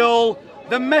material,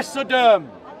 the mesoderm.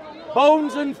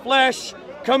 Bones and flesh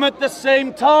come at the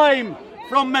same time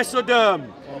from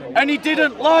mesoderm. And he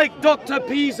didn't like Dr.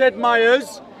 P.Z.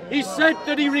 Myers. He said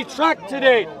that he retracted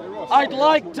it. I'd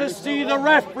like to see the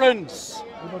reference.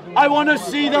 I want to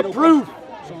see the proof,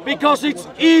 because it's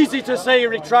easy to say he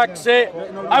retracts it.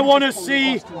 I want to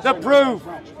see the proof.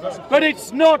 But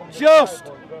it's not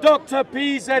just Dr.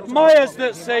 P.Z. Myers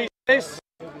that says this.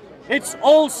 It's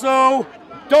also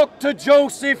Dr.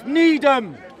 Joseph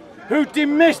Needham, who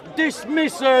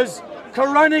dismisses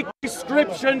Quranic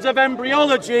descriptions of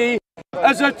embryology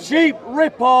as a cheap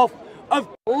rip-off of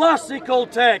classical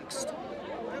text.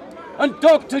 And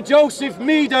Dr. Joseph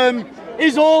Needham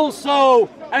is also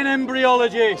an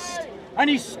embryologist, and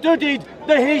he studied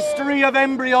the history of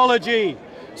embryology.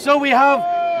 So we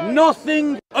have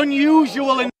nothing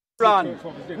unusual in the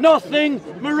Quran, nothing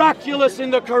miraculous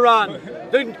in the Quran.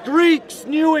 The Greeks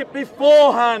knew it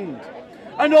beforehand.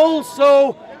 And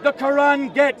also the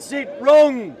Quran gets it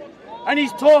wrong. And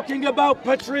he's talking about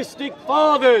patristic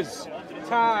fathers.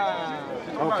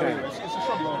 Okay.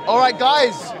 All right,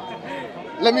 guys.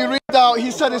 Let me read out. He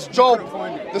said it's Job.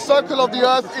 The circle of the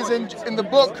earth is in the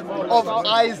book of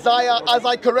Isaiah. As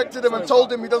I corrected him and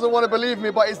told him he doesn't want to believe me,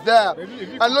 but it's there.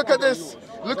 And look at this.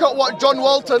 Look at what John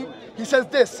Walton, he says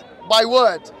this by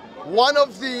word. One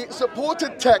of the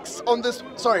supported texts on this,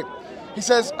 sorry, he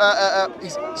says,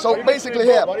 so basically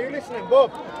here,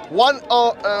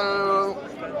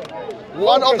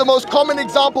 one of the most common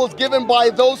examples given by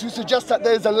those who suggest that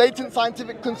there is a latent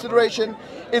scientific consideration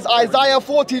is Isaiah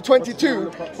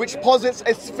 40:22, which posits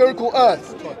a spherical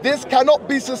earth. This cannot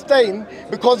be sustained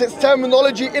because its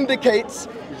terminology indicates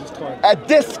a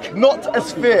disc, not a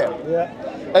sphere.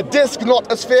 A disc,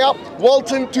 not a sphere.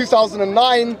 Walton,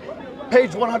 2009,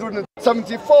 page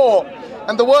 174.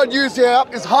 And the word used here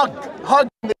is hug. Hug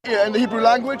in the Hebrew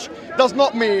language does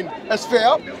not mean a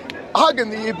sphere. Hug in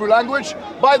the Hebrew language,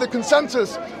 by the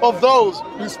consensus of those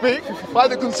who speak, by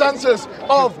the consensus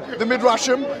of the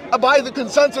Midrashim, by the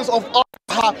consensus of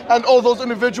Allah and all those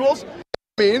individuals,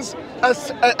 means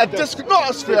a disc, not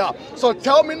a sphere. So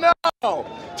tell me now, I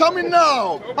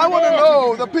want to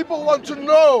know, the people want to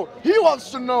know, he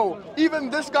wants to know, even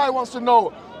this guy wants to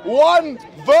know, one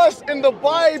verse in the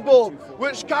Bible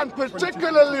which can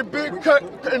particularly be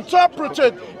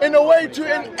interpreted in a way to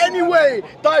in any way,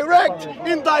 direct,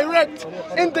 indirect,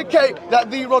 indicate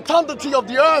that the rotundity of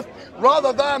the earth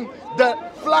rather than the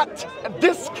flat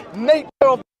disc nature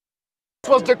of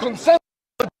was the consensus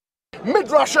of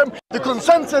Midrashim, the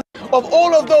consensus of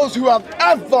all of those who have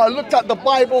ever looked at the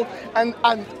Bible and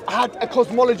had a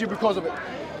cosmology because of it.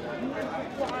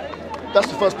 That's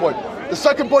the first point. The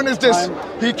second point is this.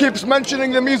 He keeps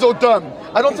mentioning the mesoderm.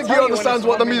 I don't think he understands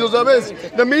what the mesoderm is.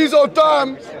 The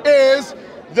mesoderm is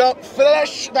the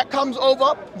flesh that comes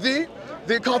over the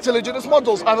cartilaginous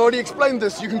models. I've already explained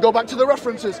this. You can go back to the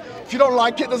references. If you don't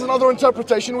like it, there's another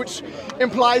interpretation which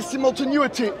implies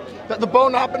simultaneity, that the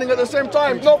bone happening at the same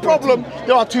time. No problem.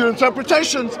 There are two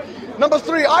interpretations. Number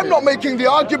three, I'm not making the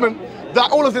argument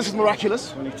that all of this is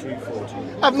miraculous.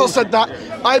 I've not said that.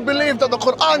 I believe that the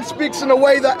Quran speaks in a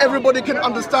way that everybody can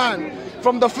understand.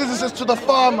 From the physicist to the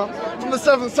farmer, from the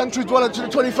 7th century dweller to the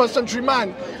 21st century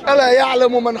man.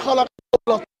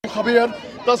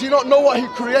 Does he not know what he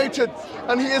created?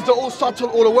 And he is the all-subtle,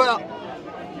 all-aware.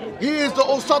 He is the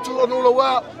all-subtle and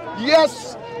all-aware.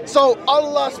 Yes. So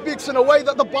Allah speaks in a way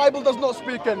that the Bible does not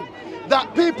speak in.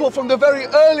 That people from the very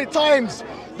early times,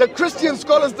 the Christian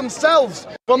scholars themselves,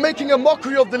 were making a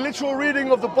mockery of the literal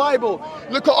reading of the Bible.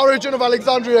 Look at Origin of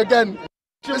Alexandria again.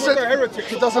 Listen,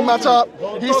 it doesn't matter.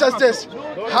 He says this.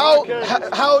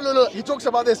 He talks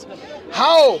about this.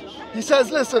 How? He says,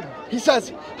 listen, he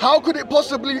says, how could it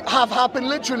possibly have happened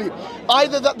literally?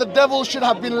 Either that the devil should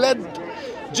have been led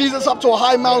Jesus up to a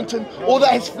high mountain, or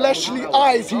that his fleshly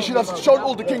eyes he should have shown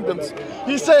all the kingdoms.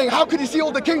 He's saying, how could he see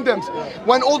all the kingdoms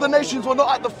when all the nations were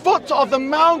not at the foot of the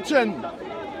mountain?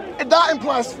 That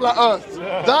implies flat earth.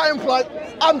 That implies,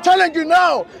 I'm telling you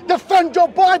now, defend your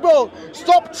Bible.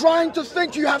 Stop trying to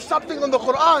think you have something on the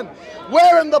Quran.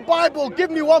 Where in the Bible,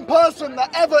 give me one person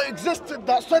that ever existed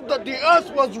that said that the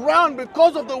earth was round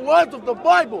because of the words of the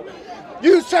Bible.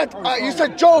 You said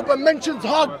Job and mentions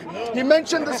Hug. He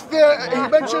mentioned the sphere, he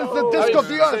mentions the disc of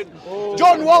the earth.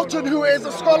 John Walton, who is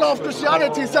a scholar of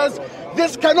Christianity, says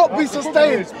this cannot be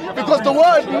sustained because the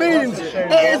word means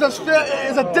it is a sphere,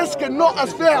 it is a disc and not a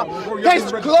sphere.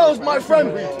 Case closed, my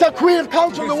friend. Taqweer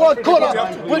comes from the word kura,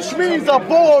 which means a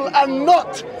ball and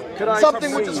not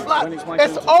something which is flat.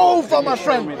 It's over, my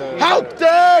friend. How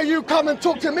dare you come and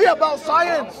talk to me about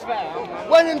science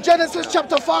when in Genesis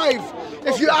chapter 5,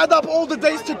 if you add up all the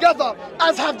days together,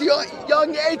 as have the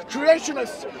young age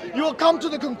creationists, you will come to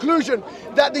the conclusion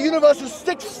that the universe is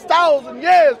 6,000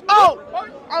 years old.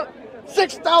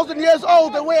 6,000 years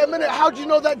old. And wait a minute, how do you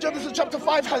know that Genesis chapter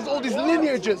 5 has all these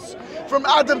lineages from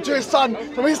Adam to his son,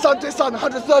 from his son to his son,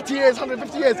 130 years,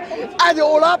 150 years? Add it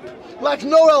all up, like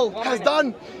Noel has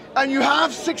done, and you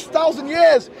have 6,000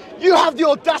 years. You have the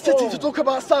audacity to talk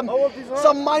about some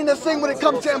minor thing when it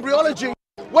comes to embryology,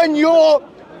 when your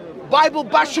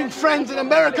Bible-bashing friends in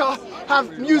America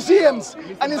have museums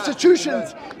and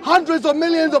institutions. Hundreds of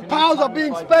millions of pounds are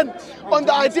being spent on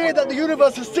the idea that the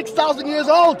universe is 6,000 years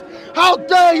old. How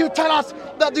dare you tell us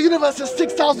that the universe is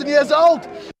 6,000 years old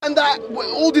and that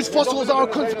all these fossils are a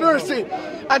conspiracy,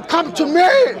 and come to me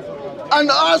and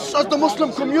us as the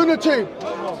Muslim community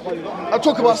and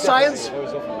talk about science?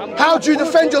 How do you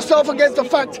defend yourself against the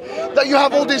fact that you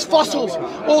have all these fossils,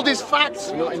 all these facts,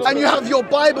 and you have your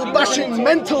Bible-bashing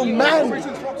mental man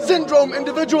syndrome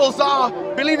individuals that are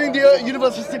believing the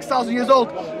universe is 6,000 years old?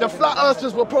 The flat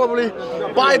earthers were probably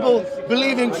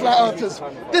Bible-believing flat earthers.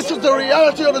 This is the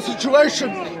reality of the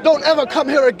situation. Don't ever come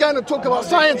here again and talk about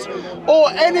science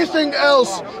or anything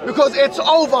else, because it's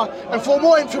over. And for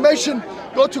more information,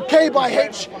 go to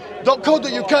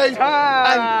kbyh.co.uk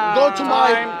and go to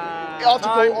my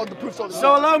article on the proofs of the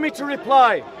So allow me to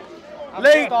reply.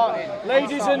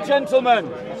 Ladies and gentlemen,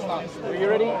 are you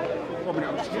ready?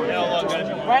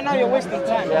 Right now you're wasting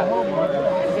time.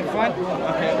 Is it fine?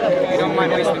 Okay. You don't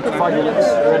mind wasting time. 5 minutes.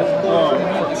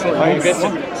 Ready?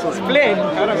 Split.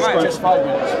 I don't mind. Just 5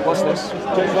 minutes. What's this?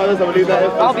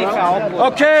 I'll be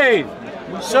foul. Okay.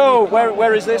 So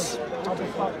where is this?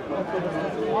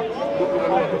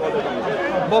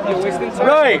 Bob, you're wasting time.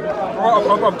 Right.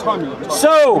 I'm timing.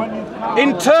 So,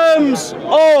 in terms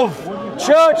of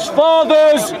church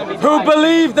fathers who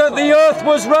believed that the earth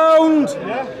was round,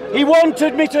 he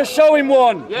wanted me to show him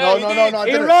one. No, I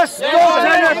didn't. Erastus!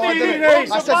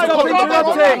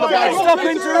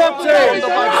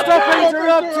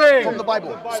 From the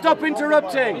Bible. Stop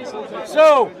interrupting.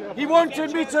 So, he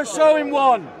wanted me to show him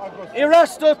one.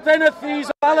 Eratosthenes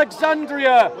of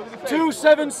Alexandria,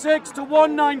 276 to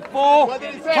 194,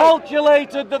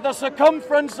 calculated that the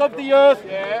circumference of the earth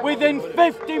within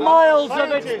 50 miles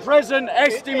of its present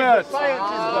estimate.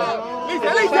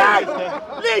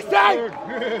 Listen!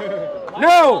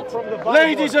 Now,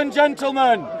 ladies and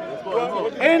gentlemen,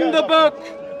 in the book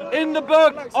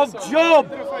of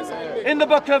Job,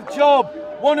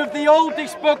 one of the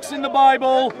oldest books in the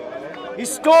Bible,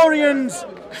 historians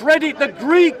credit the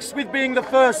Greeks with being the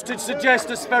first to suggest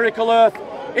a spherical earth.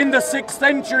 in the 6th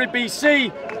century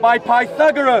BC by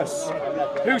Pythagoras,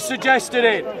 who suggested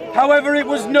it. However, it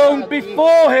was known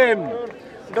before him.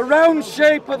 The round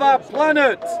shape of our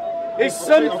planet is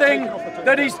something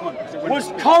that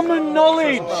was common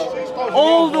knowledge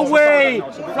all the way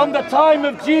from the time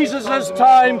of Jesus'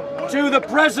 time to the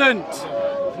present.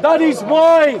 That is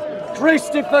why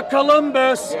Christopher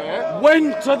Columbus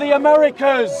went to the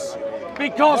Americas,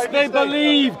 because they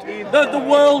believed that the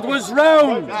world was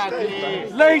round.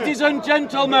 Ladies and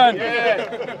gentlemen,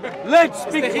 let's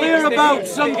be clear about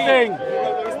something.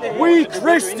 We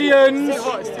Christians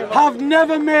have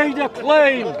never made a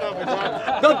claim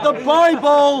that the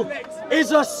Bible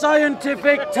is a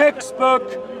scientific textbook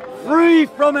free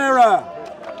from error.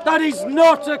 That is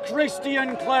not a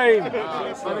Christian claim.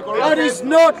 That is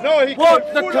not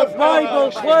what the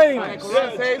Bible claims.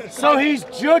 So he's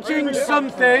judging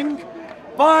something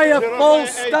by a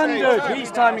false standard.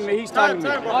 He's timing me, he's timing me.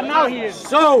 Oh, now he is.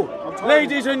 So,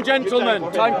 ladies and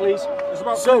gentlemen, time please.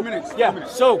 So, yeah,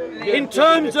 so, in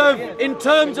terms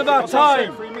of our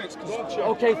time,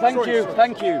 okay,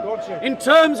 thank you. In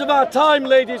terms of our time,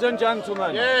 ladies and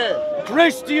gentlemen,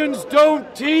 Christians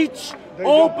don't teach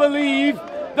or believe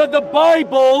that the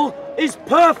Bible is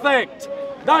perfect.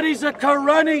 That is a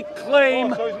Quranic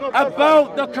claim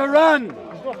about the Quran.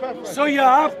 So you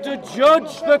have to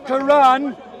judge the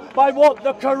Quran by what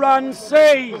the Quran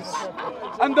says,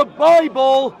 and the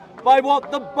Bible by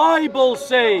what the Bible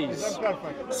says.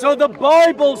 So the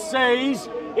Bible says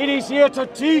it is here to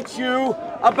teach you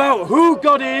about who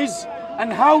God is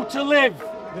and how to live.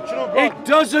 It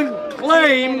doesn't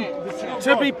claim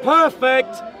to be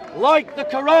perfect like the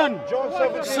Quran.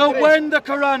 So when the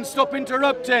Quran, stop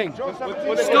interrupting.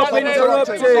 Stop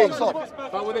interrupting.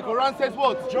 But when the Quran says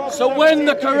what? So when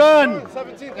the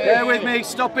Quran, bear with me,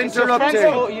 stop interrupting.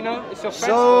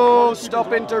 So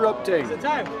stop interrupting.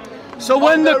 So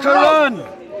when the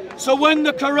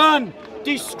Quran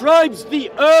describes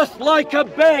the earth like a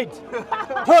bed,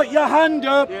 put your hand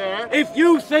up if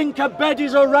you think a bed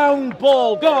is a round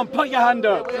ball. Go on, put your hand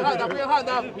up.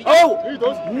 Oh,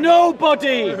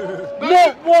 nobody,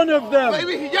 not one of them,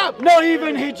 not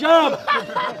even hijab.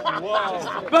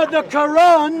 But the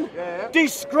Quran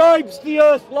describes the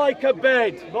earth like a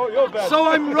bed. So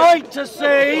I'm right to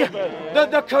say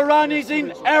that the Quran is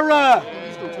in error.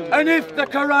 And if the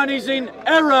Quran is in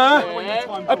error,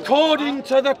 according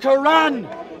to the Quran,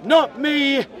 not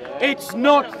me, it's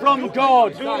not from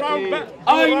God.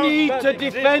 I need to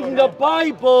defend the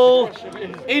Bible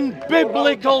in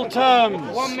biblical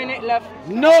terms. 1 minute left.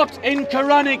 Not in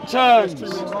Quranic terms.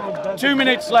 2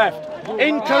 minutes left.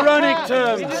 In Quranic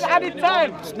terms. Just added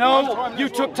time. No, you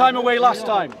took time away last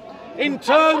time. In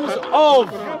terms of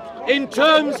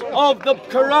the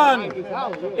Quran,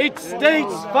 it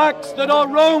states facts that are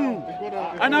wrong,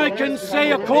 and I can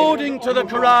say according to the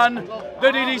Quran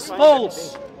that it is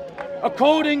false.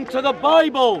 According to the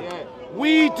Bible,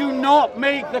 we do not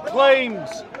make the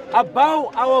claims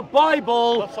about our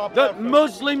Bible that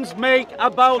Muslims make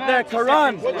about their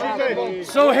Quran.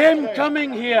 So him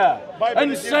coming here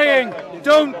and saying,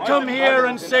 don't come here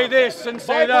and say this and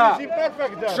say that,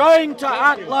 trying to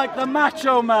act like the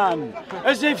macho man,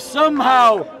 as if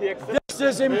somehow this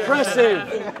is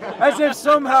impressive,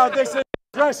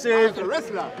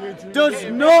 does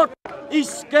not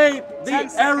escape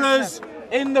the errors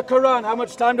in the Quran. How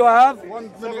much time do I have?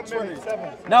 1 minute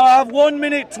 20. Now I have 1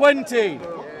 minute 20.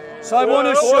 So I want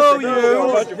to show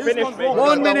you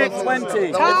 1 minute 20.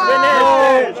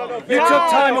 You took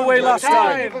time away last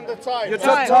time. You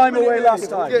took time away last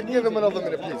time. Give him another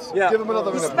minute, please. Yeah. Give him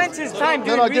another minute. Spent his time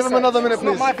doing No, give him another minute,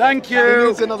 please. Thank He you.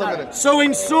 needs another minute. So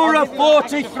in Surah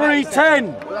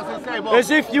 43:10,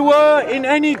 as if you were in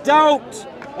any doubt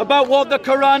about what the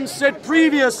Quran said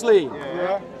previously,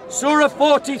 Surah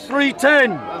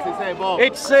 43:10,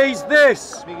 it says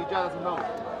this: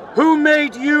 who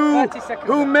made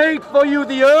for you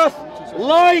the earth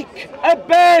like a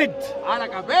bed,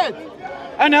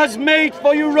 and has made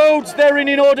for you roads therein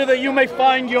in order that you may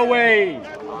find your way.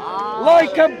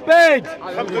 Like a bed.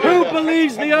 Who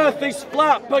believes the earth is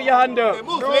flat? Put your hand up.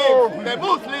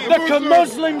 The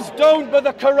Muslims don't, but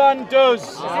the Quran does.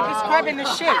 Is it describing the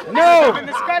ship? No.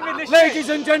 Describing the ship. Ladies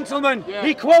and gentlemen,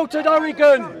 he quoted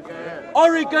Oregon.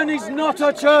 Oregon is not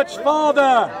a church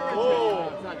father.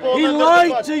 He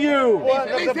lied to you.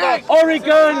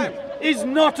 Oregon is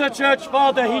not a church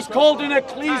father. He's called an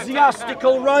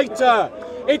ecclesiastical writer.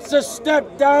 It's a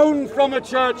step down from a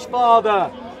church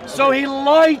father. So he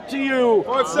lied to you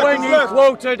when he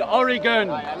quoted Oregon.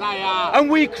 And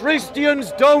we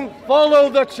Christians don't follow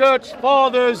the church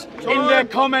fathers in their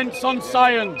comments on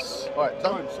science. All right,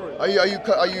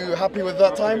 are you happy with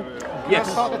that time? Yes.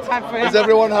 Is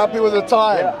everyone happy with the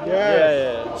time?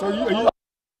 Yeah. So you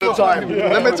The time.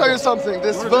 Let me tell you something.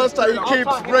 This verse that he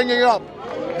keeps bringing up,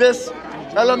 this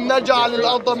أَلَمْ نَجْعَلِ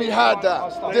الْأَرْضَ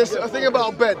مِهَادًا, this thing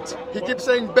about bed. He keeps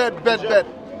saying bed, bed, bed.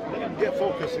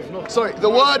 Sorry, the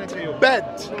word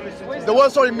bed, the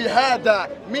word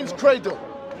mihada means cradle.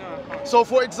 So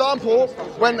for example,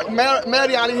 when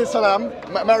Mary alayhi salam,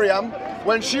 Maryam,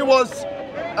 when she was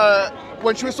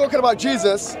talking about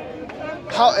Jesus,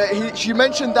 she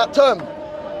mentioned that term,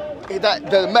 that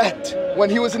the Mehd, when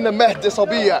he was in the Mehd, the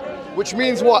Sabiyya, which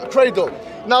means what? Cradle.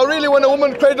 Now really when a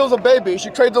woman cradles a baby, she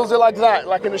cradles it like that,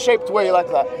 like in a shaped way like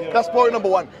that. That's point number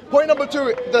one. Point number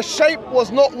two, the shape was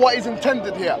not what is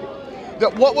intended here.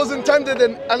 That what was intended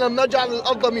in أَلَمْ نَجْعَلِ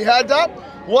الْأَرْضَ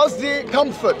مِهَادًا was the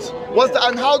comfort.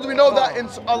 And how do we know that?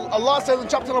 Allah says in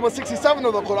chapter number 67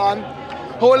 of the Quran,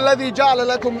 هُوَ الَّذِي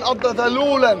جَعَلَ لَكُمْ الْأَرْضَ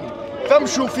ذَلُولًا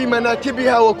فَامْشُوا فِي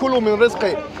مَنَاكِبِهَا وَكُلُوا مِنْ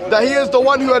رِزْقِهِ. That He is the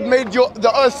one who had made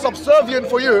the earth subservient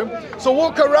for you. So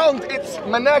walk around its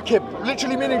manakib,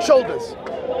 literally meaning shoulders.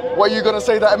 What are you going to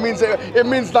say that it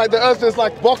means like the earth is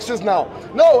like boxes now?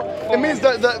 No, it means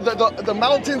that the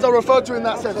mountains are referred to in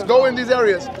that sense. Go in these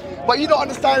areas. But you don't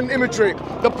understand imagery.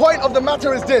 The point of the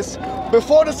matter is this: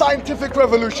 before the scientific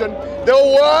revolution, there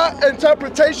were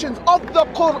interpretations of the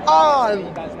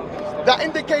Quran that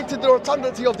indicated the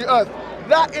rotundity of the earth.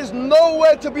 That is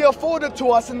nowhere to be afforded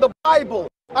to us in the Bible.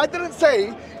 I didn't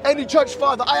say any church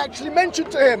father. I actually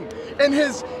mentioned to him in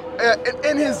his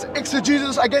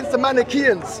exegesis against the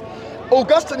Manichaeans.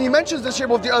 Augustine, he mentions the shape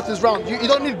of the earth is round. You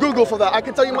don't need Google for that. I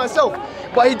can tell you myself.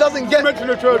 But he doesn't get...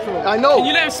 I know. Can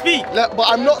you let him speak? But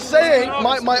I'm not saying,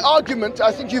 my argument,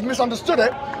 I think you've misunderstood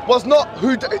it, was not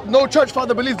no church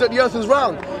father believes that the earth is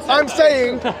round. I'm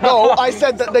saying, no, I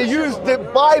said that they used the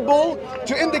Bible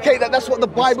to indicate that that's what the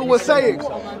Bible was saying.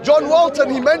 John Walton,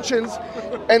 he mentions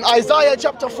in Isaiah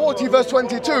chapter 40 verse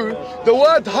 22, the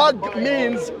word hug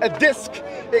means a disc.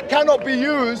 It cannot be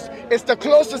used, it's the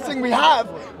closest thing we have,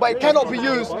 but it cannot be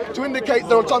used to indicate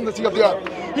the rotundity of the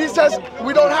earth. He says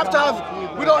we don't have to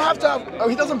have,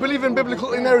 he doesn't believe in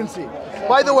biblical inerrancy.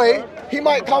 By the way, he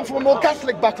might come from a more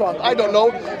Catholic background, I don't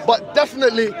know, but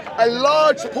definitely a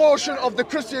large portion of the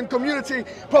Christian community,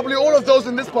 probably all of those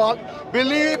in this park,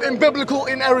 believe in biblical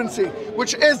inerrancy,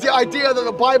 which is the idea that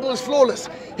the Bible is flawless.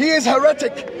 He is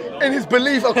heretic in his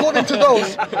belief according to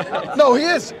those. No, he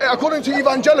is. According to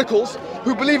evangelicals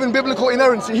who believe in biblical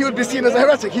inerrancy, he would be seen as a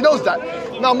heretic. He knows that.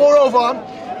 Now, moreover,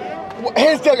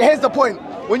 here's the point.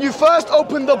 When you first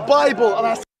open the Bible, and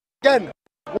I say again,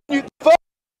 when you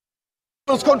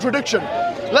first contradiction,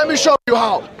 let me show you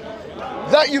how.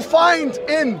 That you find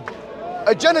in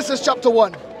Genesis chapter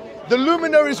 1, the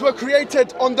luminaries were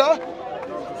created on the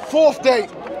 4th day.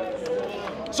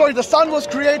 Sorry, the sun was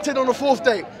created on the 4th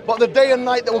day, but the day and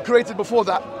night that were created before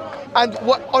that. And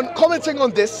on commenting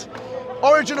on this,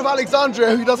 Origin of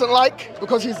Alexandria, who he doesn't like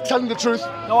because he's telling the truth.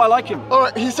 No, I like him. All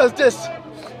right, he says this.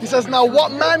 He says, now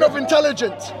what man of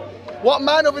intelligence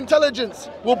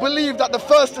will believe that the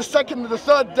first, the second, and the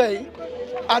third day,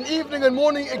 and evening and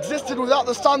morning existed without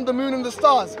the sun, the moon, and the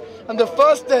stars, and the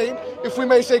first day, if we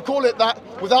may say call it that,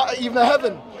 without even a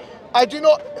heaven? I do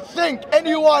not think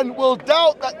anyone will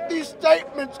doubt that these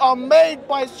statements are made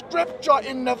by scripture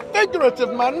in a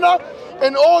figurative manner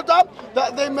in order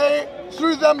that they may,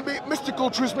 through them, be mystical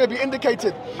truths may be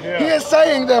indicated. Yeah. He is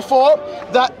saying, therefore,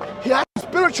 that he has to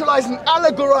spiritualize and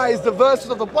allegorize the verses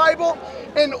of the Bible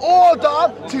in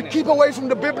order to keep away from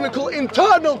the biblical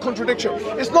internal contradiction.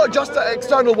 It's not just an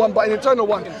external one, but an internal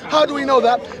one. How do we know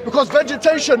that? Because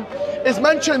vegetation is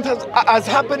mentioned as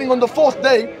happening on the 4th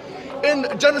day in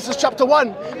Genesis chapter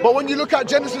 1, but when you look at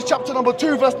Genesis chapter number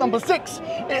 2 verse number 6,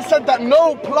 it said that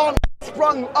no plant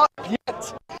sprung up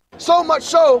yet. So much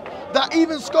so that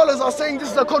even scholars are saying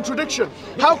this is a contradiction.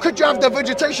 How could you have the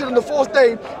vegetation on the 4th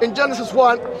day in Genesis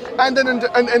 1, and then in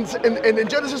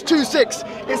Genesis 2:6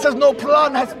 it says no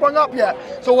plant has sprung up yet?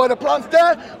 So were the plants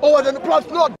there, or were the plants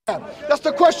not there? That's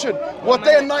the question. Were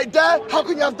day and night there? How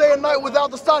can you have day and night without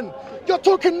the sun? You're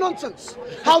talking nonsense.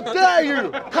 How dare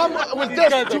you come with this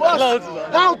to us?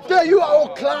 How dare you? Are all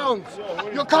clowns.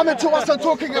 You're coming to us and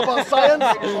talking about science.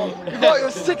 You got your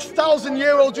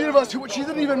 6,000-year-old universe, which he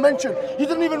didn't even mention. He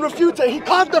didn't even refute it. He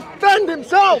can't defend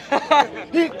himself.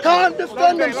 He can't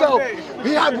defend himself.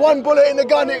 He had one bullet in the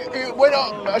gun. It went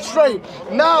astray.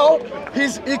 Now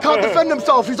he can't defend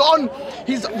himself.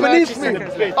 He's beneath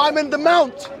me. I'm in the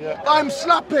mount. I'm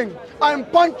slapping. I'm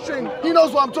punching. He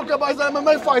knows what I'm talking about. He's an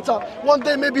MMA fighter. One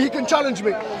day maybe he can challenge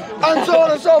me, and so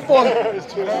on and so forth.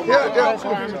 No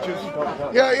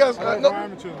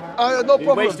problem.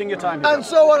 You're wasting your time. And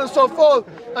so on and so forth.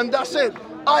 And that's it.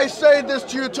 I say this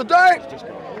to you today.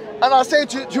 And I say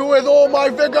to you with all my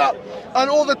vigor and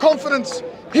all the confidence,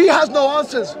 he has no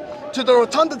answers to the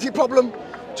rotundity problem,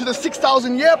 to the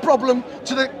 6,000-year problem,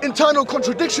 to the internal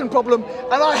contradiction problem,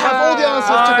 and I have all the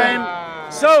answers today.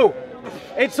 So,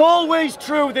 it's always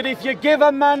true that if you give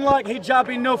a man like Hijab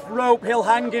enough rope, he'll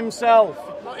hang himself.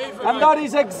 And that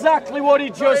is exactly what he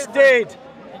just did.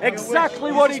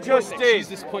 Exactly what he just did.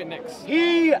 This point next.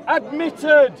 He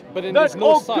admitted that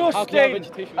no Augustine,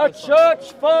 a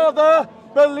church father,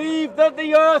 believed that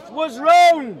the earth was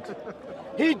round.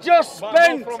 He just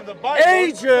spent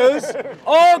ages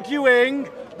arguing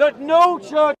that no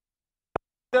church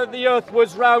that the earth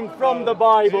was round from the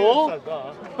Bible,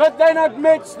 but then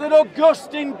admits that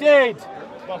Augustine did.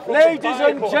 Ladies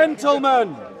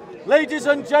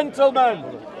and gentlemen,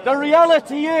 the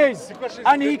reality is,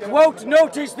 and he quotes,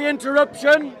 notice the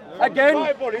interruption again,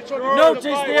 notice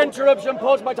the interruption,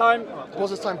 pause my time.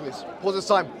 Pause this time, please. Pause this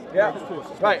time. Yeah,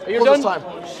 right, are you Pause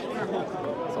done? this time.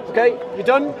 Okay, you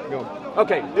done?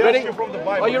 Okay, ready?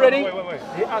 Are you ready? Wait.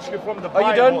 He asked you from the Bible.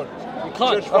 Are you done? You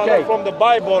can't. Okay. From the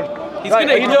Bible. He's Right,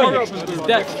 gonna are you done? interrupt you. He's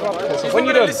deaf. When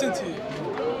you done? Listen to you.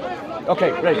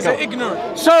 Okay, ready, He's go.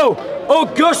 ignorant. So,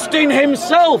 Augustine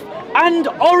himself and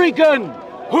Origen,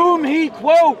 whom he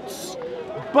quotes,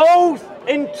 both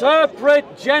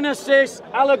interpret Genesis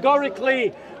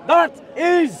allegorically. That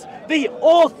is the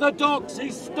orthodox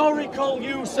historical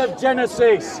use of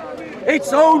Genesis.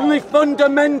 It's only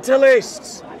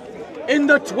fundamentalists in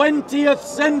the 20th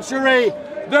century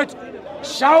that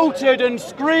shouted and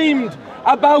screamed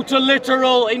about a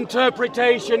literal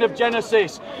interpretation of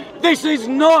Genesis. This is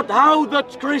not how the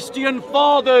Christian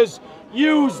fathers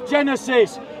used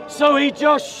Genesis. So he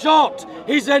just shot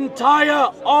his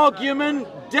entire argument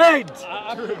dead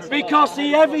because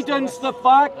he evidenced the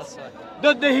fact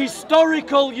that the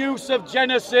historical use of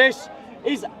Genesis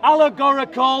is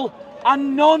allegorical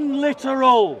and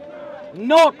non-literal,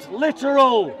 not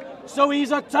literal. So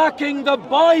he's attacking the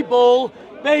Bible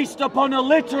based upon a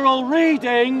literal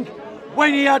reading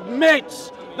when he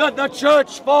admits that the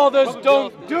church fathers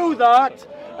don't do that,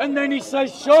 and then he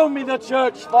says, show me the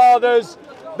church fathers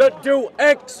that do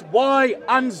X, Y,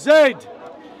 and Z.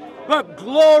 But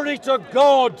glory to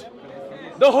God,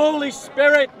 the Holy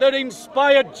Spirit that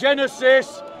inspired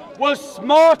Genesis was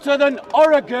smarter than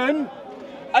Origen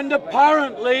and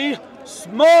apparently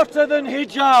smarter than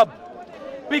Hijab.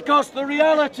 Because the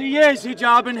reality is,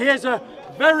 Hijab, and here's a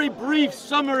very brief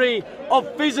summary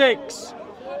of physics,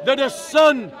 that a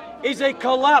sun is a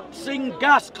collapsing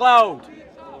gas cloud.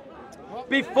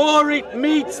 Before it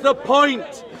meets the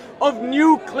point of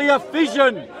nuclear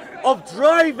fission, of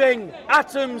driving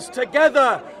atoms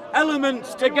together,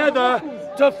 elements together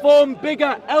to form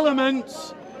bigger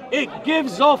elements, it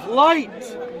gives off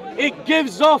light, it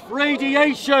gives off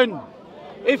radiation.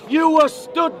 If you were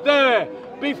stood there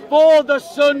before the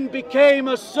sun became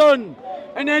a sun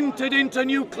and entered into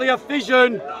nuclear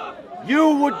fission, you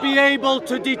would be able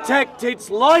to detect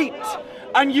its light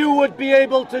and you would be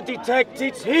able to detect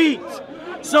its heat.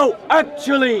 So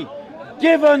actually,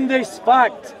 given this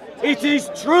fact, it is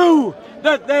true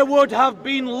that there would have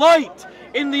been light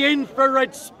in the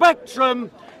infrared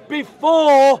spectrum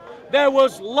before there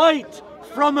was light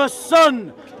from a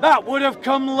sun. That would have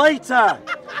come later.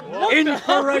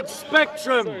 Infrared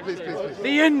spectrum.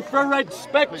 The infrared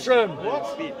spectrum.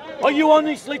 Are you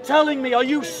honestly telling me, are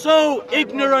you so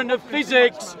ignorant of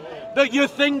physics that you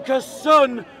think a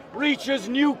sun reaches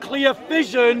nuclear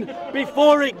fission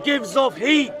before it gives off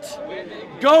heat?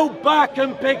 Go back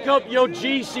and pick up your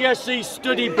GCSE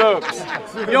study books.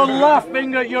 You're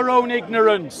laughing at your own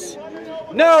ignorance.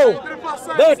 No,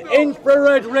 that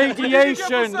infrared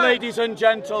radiation, ladies and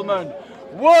gentlemen,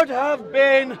 would have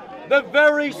been the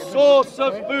very source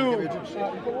of food.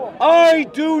 I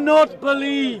do not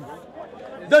believe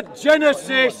that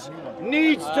Genesis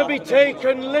needs to be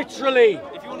taken literally.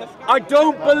 I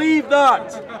don't believe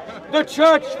that. The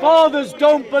church fathers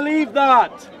don't believe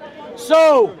that.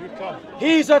 So,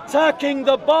 he's attacking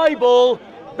the Bible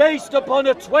based upon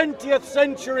a 20th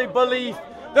century belief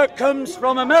that comes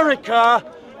from America,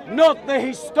 not the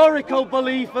historical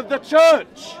belief of the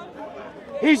church.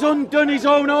 He's undone his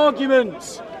own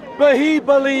arguments, but he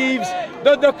believes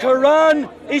that the Quran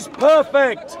is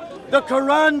perfect. The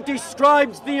Quran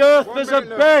describes the earth as a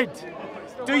bed.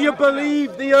 Do you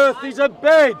believe the earth is a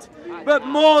bed? But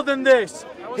more than this,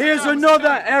 here's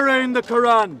another error in the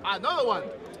Quran. Another one.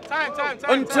 Time.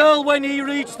 Until when he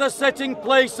reached the setting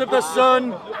place of the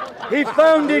sun, he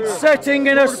found it setting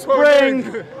in a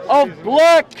spring of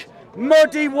black,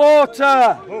 muddy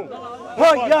water.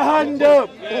 Put your hand up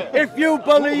if you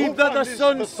believe that the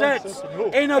sun sets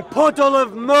in a puddle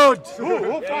of mud.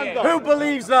 Who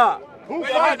believes that?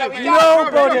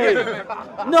 Nobody.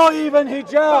 Not even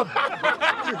hijab.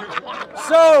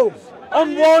 So,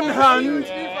 on one hand,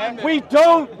 we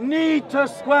don't need to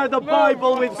square the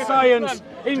Bible with science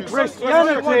in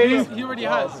Christianity. He already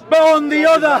has. But on the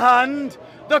other hand,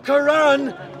 the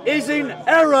Quran is in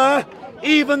error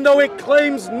even though it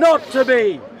claims not to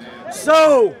be.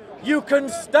 So, you can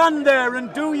stand there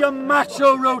and do your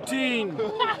macho routine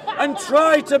and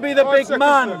try to be the big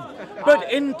man,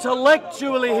 but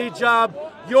intellectually, Hijab,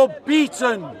 you're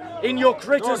beaten in your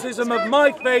criticism of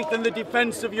my faith and the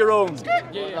defense of your own.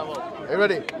 Are you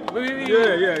ready?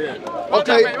 Yeah.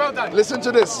 Okay, listen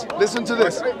to this. Listen to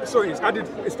this. Sorry, it's added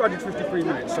 53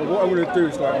 minutes. So what I'm going to do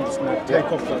is I'm just going to take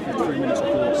off like 53 minutes.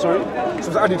 Sorry? So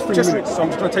it's added 3 minutes, so I'm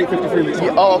just going to take 53 minutes.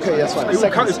 Yeah, oh, okay, that's fine. It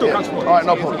still counts for All right,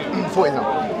 no problem. 40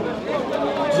 now.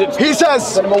 He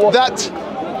says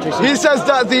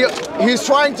that he's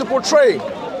trying to portray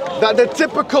that the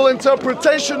typical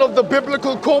interpretation of the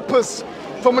biblical corpus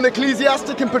from an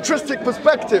ecclesiastic and patristic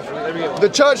perspective, the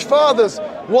church fathers,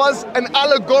 was an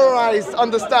allegorized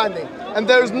understanding, and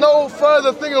there is no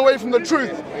further thing away from the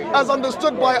truth, as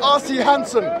understood by R.C.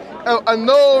 Hanson, a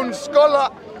known scholar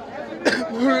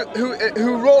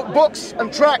who wrote books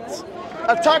and tracts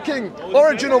attacking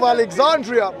Origen of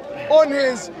Alexandria on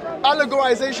his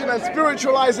allegorization and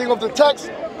spiritualizing of the text,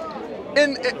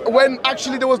 when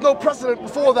actually there was no precedent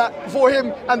before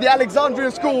him and the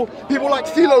Alexandrian school. People like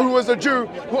Philo, who was a Jew,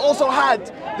 who also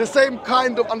had the same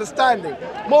kind of understanding.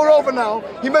 Moreover, now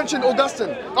he mentioned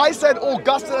Augustine. I said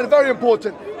Augustine, and very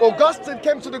important, Augustine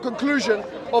came to the conclusion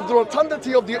of the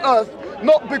rotundity of the earth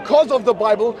not because of the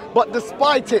Bible, but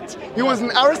despite it. He was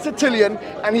an Aristotelian,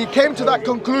 and he came to that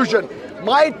conclusion.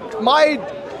 My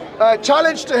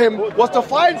challenge to him was to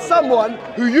find someone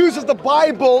who uses the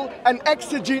Bible and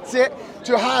exegetes it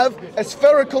to have a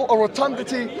spherical or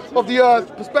rotundity of the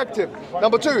earth perspective.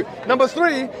 Number two. Number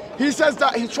three, he says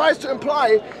that he tries to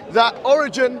imply that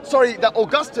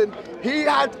Augustine, he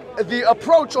had the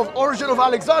approach of Origen of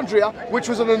Alexandria, which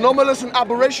was an anomalous and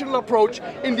aberrational approach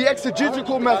in the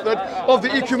exegetical method of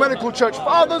the ecumenical church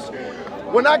fathers,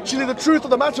 when actually the truth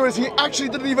of the matter is he actually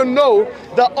didn't even know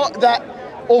that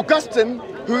Augustine,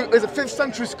 who is a 5th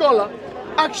century scholar,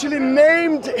 actually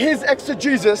named his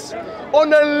exegesis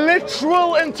on a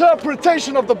literal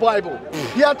interpretation of the Bible.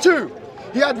 He had two.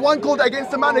 He had one called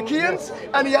Against the Manichaeans,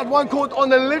 and he had one called On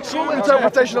a Literal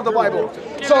Interpretation of the Bible.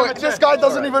 So this guy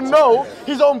doesn't even know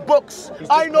his own books.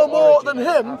 I know more than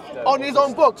him on his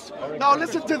own books. Now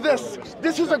listen to this.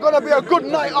 This is going to be a good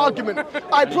night argument.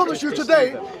 I promise you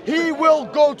today, he will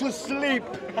go to sleep.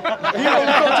 He will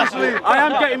go to sleep. I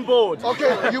am getting bored.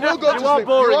 Okay, you will go to sleep.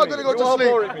 You are going to go to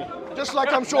sleep. Just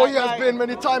like I'm sure he has been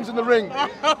many times in the ring.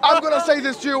 I'm going to say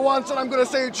this to you once, and I'm going to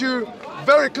say it to you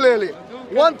very clearly.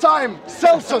 One time,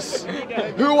 Celsus,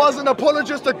 who was an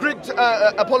apologist, a Greek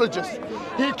apologist,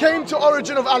 he came to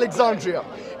Origen of Alexandria,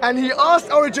 and he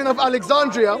asked Origen of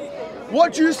Alexandria,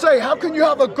 what do you say? How can you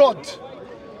have a God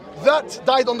that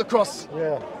died on the cross?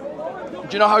 Yeah. Do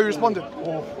you know how he responded?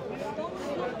 Oh.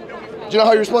 Do you know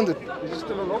how he responded? He's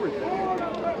still on Origen.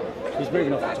 He's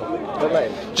moving off the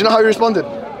top. Do you know how he responded?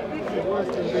 I'm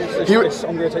going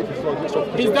to take 55 minutes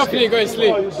off. He's definitely going to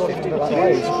sleep.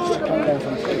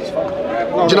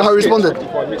 Do you know how he responded?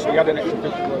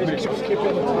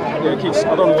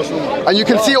 And you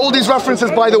can see all these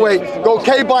references, by the way. Go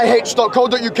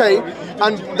kbyh.co.uk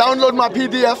and download my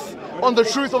PDF on the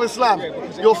truth of Islam.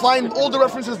 You'll find all the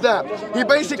references there. He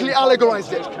basically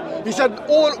allegorized it. He said,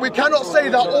 we cannot say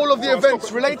that all of the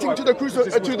events relating to the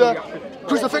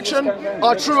crucifixion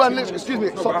are true and excuse me,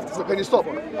 stop. Can you stop?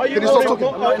 Can you stop talking?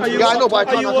 Yeah, I know, but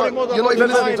I can't. You're not even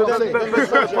listening to what I'm saying.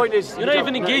 The point is, you're not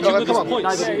even engaging with his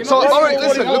points. So, alright,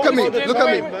 listen, look at me.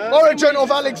 Origen of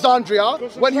Alexandria,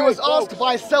 when he was asked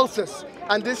by Celsus,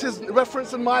 and this is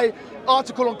referenced in my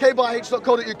article on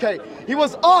kbyh.co.uk, he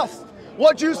was asked,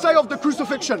 what do you say of the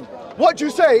crucifixion? What do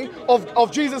you say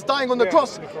of Jesus dying on the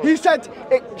cross? He said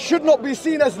it should not be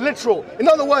seen as literal. In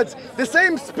other words, the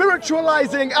same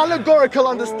spiritualizing, allegorical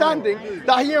understanding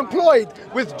that he employed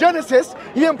with Genesis,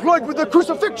 he employed with the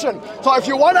crucifixion. So if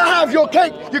you want to have your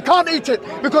cake, you can't eat it.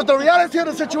 Because the reality of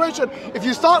the situation, if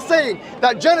you start saying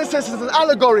that Genesis is an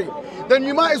allegory, then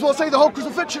you might as well say the whole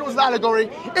crucifixion was an allegory.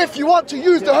 If you want to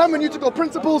use the hermeneutical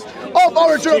principles of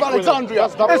Origen of Alexandria,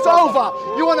 it's over.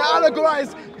 You want to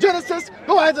allegorize Genesis,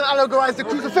 go ahead and allegorize the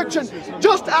crucifixion,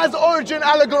 just as Origen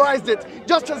allegorized it,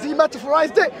 just as he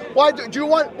metaphorized it. Why do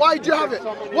you have it?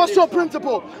 What's your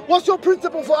principle? What's your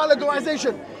principle for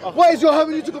allegorization? What is your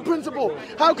hermeneutical principle?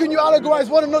 How can you allegorize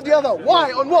one and not the other?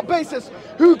 Why? On what basis?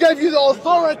 Who gave you the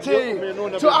authority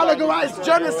to allegorize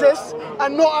Genesis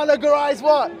and not allegorize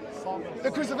what?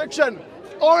 the crucifixion.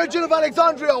 Origin of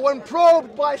Alexandria, when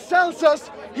probed by Celsus,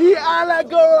 he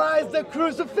allegorized the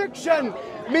crucifixion,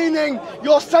 meaning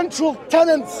your central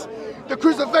tenets, the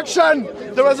crucifixion,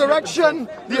 the resurrection,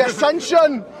 the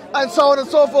ascension, and so on and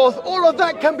so forth. All of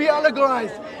that can be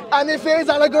allegorized. And if it is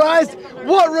allegorized,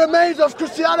 what remains of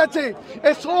Christianity?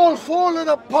 It's all fallen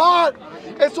apart.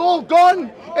 It's all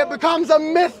gone. It becomes a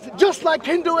myth, just like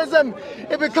Hinduism.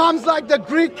 It becomes like the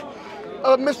Greek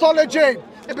mythology.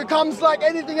 It becomes like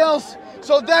anything else.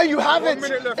 So there you have it.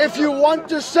 If you want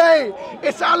to say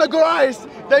it's allegorized,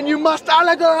 then you must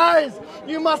allegorize.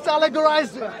 You must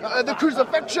allegorize the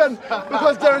crucifixion,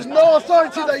 because there is no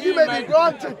authority that you may be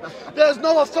granted. There is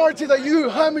no authority that you,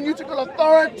 hermeneutical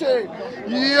authority,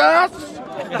 yes,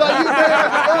 that you may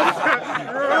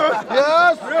have,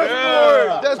 yes,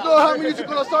 there's no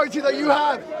hermeneutical authority that you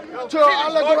have to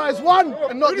allegorize one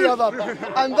and not the other.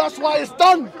 And that's why it's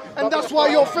done, and that's why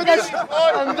you're finished,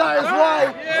 and that is why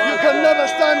you can never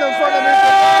stand in front of me.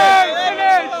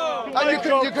 And you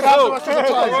can have the rest of the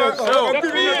time.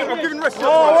 I'm giving the rest of the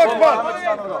time.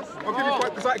 I'll give you,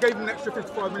 because I gave him an extra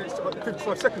 55 minutes,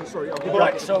 55 seconds, sorry.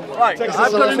 Right, so, right,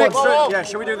 I've got an extra, yeah,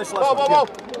 shall we do this last one?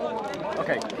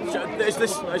 Okay, so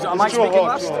am I speaking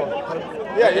last?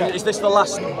 Yeah. Is this the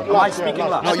last, am I speaking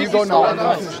last? No, you go now.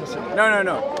 No.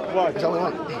 Is that what you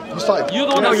want? You started. You're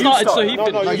the one that started, so he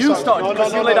finished. No, you started,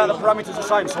 because you laid out the parameters of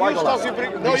science, so I go last.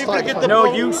 No,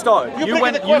 you started. You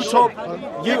went, you talked,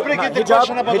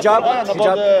 Hijab,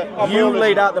 you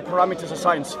laid out the parameters of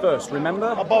science first,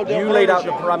 remember? You laid out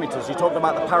the parameters, you talked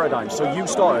about the paradigm, so you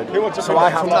started, so I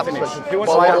have to finish.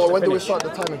 When do we start the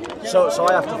timing? So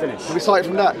I have to finish. Do we start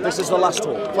from that? This is the last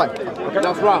talk. Fine. Okay.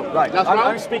 Last round. Right,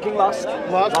 I'm speaking last.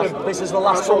 This is the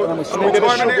last talk, and then we switch.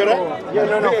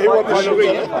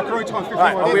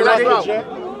 Right, are we ready?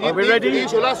 Are we ready?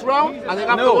 It's your last round, and then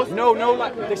afterwards. No,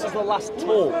 this is the last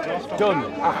talk. Done.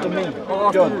 After me.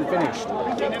 Done. Finished.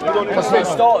 Because it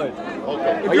started.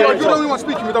 Okay. If you're the only one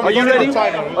speaking, we don't Are you ready?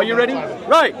 Are you ready?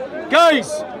 Right,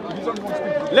 guys,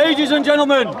 ladies and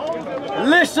gentlemen,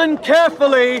 listen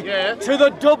carefully to the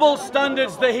double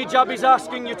standards that Hijab is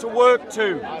asking you to work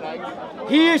to.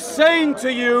 He is saying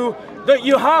to you that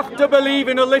you have to believe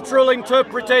in a literal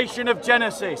interpretation of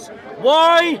Genesis.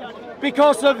 Why?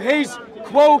 Because of his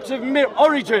quote of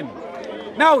Origin.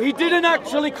 Now, he didn't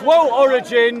actually quote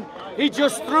Origin, he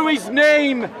just threw his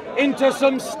name into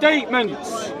some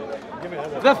statements.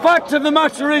 The fact of the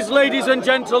matter is, ladies and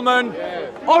gentlemen,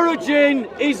 Origin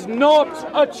is not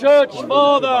a church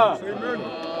father.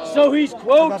 So he's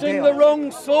quoting the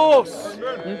wrong source.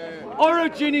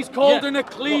 Origin is called an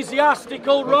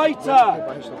ecclesiastical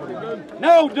writer.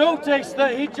 Now notice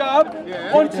that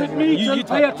Hijab wanted me to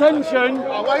pay attention,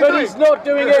 but he's not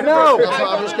doing it now.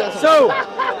 So,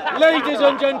 ladies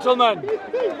and gentlemen,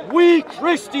 we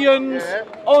Christians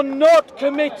are not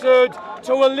committed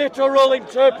to a literal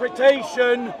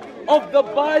interpretation of the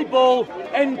Bible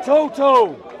in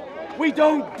toto. We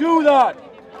don't do that.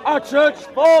 Our church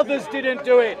fathers didn't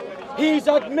do it. He's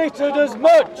admitted as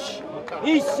much.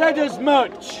 He said as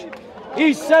much.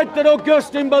 He said that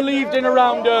Augustine believed in a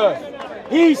round earth.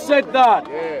 He said that.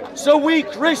 So we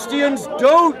Christians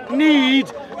don't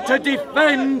need to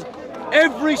defend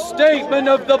every statement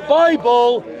of the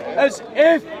Bible as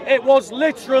if it was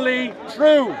literally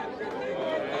true.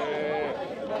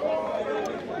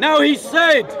 Now he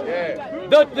said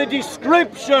that the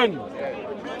description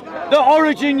that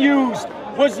Origin used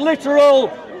was literal,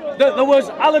 that there was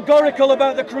allegorical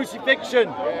about the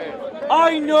crucifixion.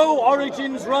 I know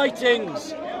Origin's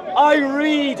writings. I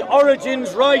read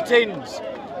Origin's writings.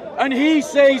 And he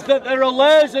says that there are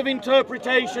layers of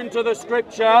interpretation to the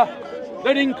scripture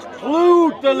that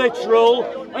include the literal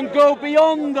and go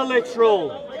beyond the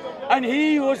literal. And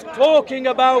he was talking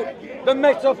about the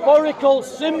metaphorical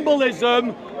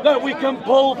symbolism that we can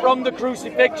pull from the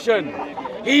crucifixion.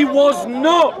 He was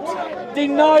not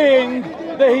denying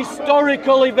the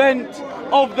historical event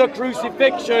of the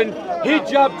crucifixion.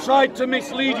 Hijab tried to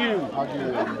mislead you.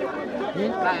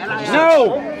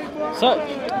 Now,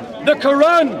 the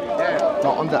Quran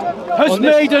has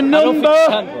made a number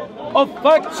of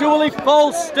factually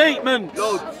false statements,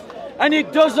 and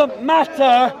it doesn't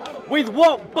matter with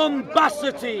what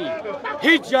bombacity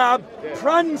Hijab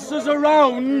prances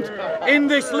around in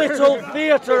this little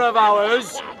theatre of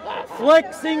ours,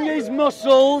 flexing his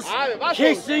muscles,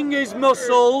 kissing his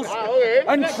muscles,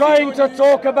 and trying to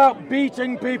talk about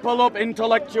beating people up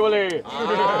intellectually.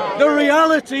 The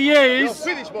reality is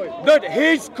that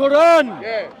his Quran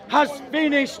has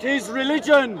finished his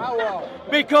religion,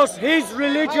 because his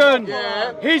religion,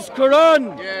 his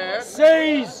Quran,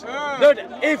 says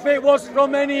that if it was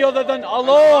from any other than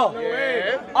Allah,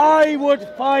 I would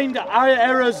find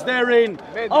errors therein.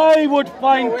 I would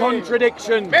find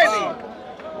contradictions.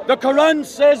 The Quran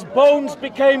says bones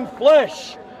became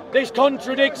flesh. This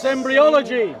contradicts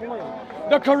embryology.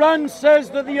 The Quran says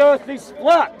that the earth is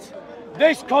flat.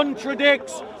 This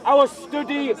contradicts our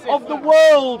study of the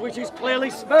world, which is clearly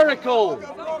spherical.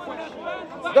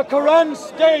 The Quran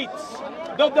states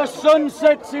that the sun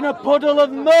sets in a puddle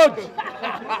of mud.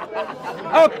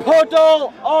 A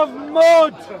puddle of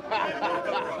mud.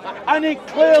 And it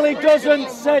clearly doesn't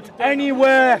set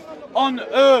anywhere on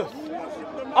earth.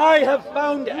 I have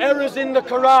found errors in the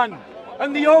Quran,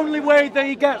 and the only way that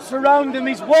he gets around them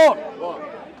is what?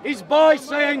 Is by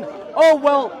saying, oh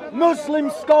well,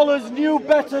 Muslim scholars knew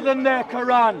better than their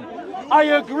Quran. I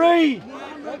agree,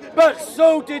 but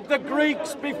so did the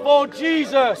Greeks before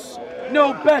Jesus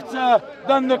know better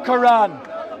than the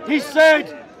Quran. He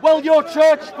said, well, your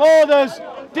church fathers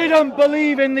didn't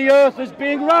believe in the earth as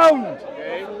being round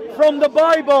from the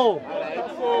Bible.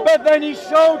 But then he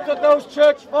showed that those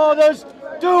church fathers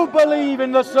do believe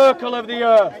in the circle of the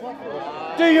earth.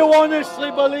 Do you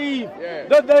honestly believe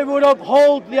that they would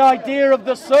uphold the idea of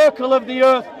the circle of the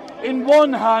earth in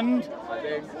one hand,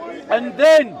 and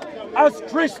then, as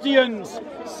Christians,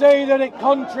 say that it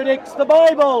contradicts the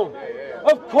Bible?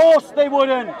 Of course they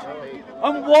wouldn't.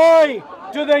 And why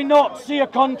do they not see a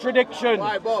contradiction?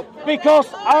 Because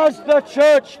as the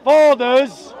church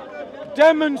fathers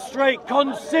demonstrate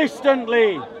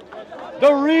consistently,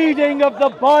 the reading of the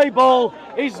Bible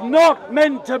is not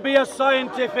meant to be a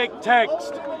scientific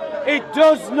text. It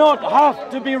does not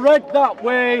have to be read that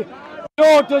way,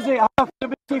 nor does it have to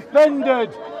be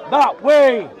defended that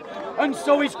way. And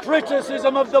so his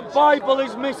criticism of the Bible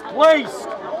is misplaced,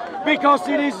 because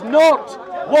it is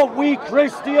not what we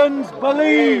Christians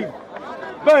believe.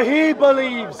 But he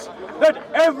believes that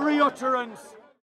every utterance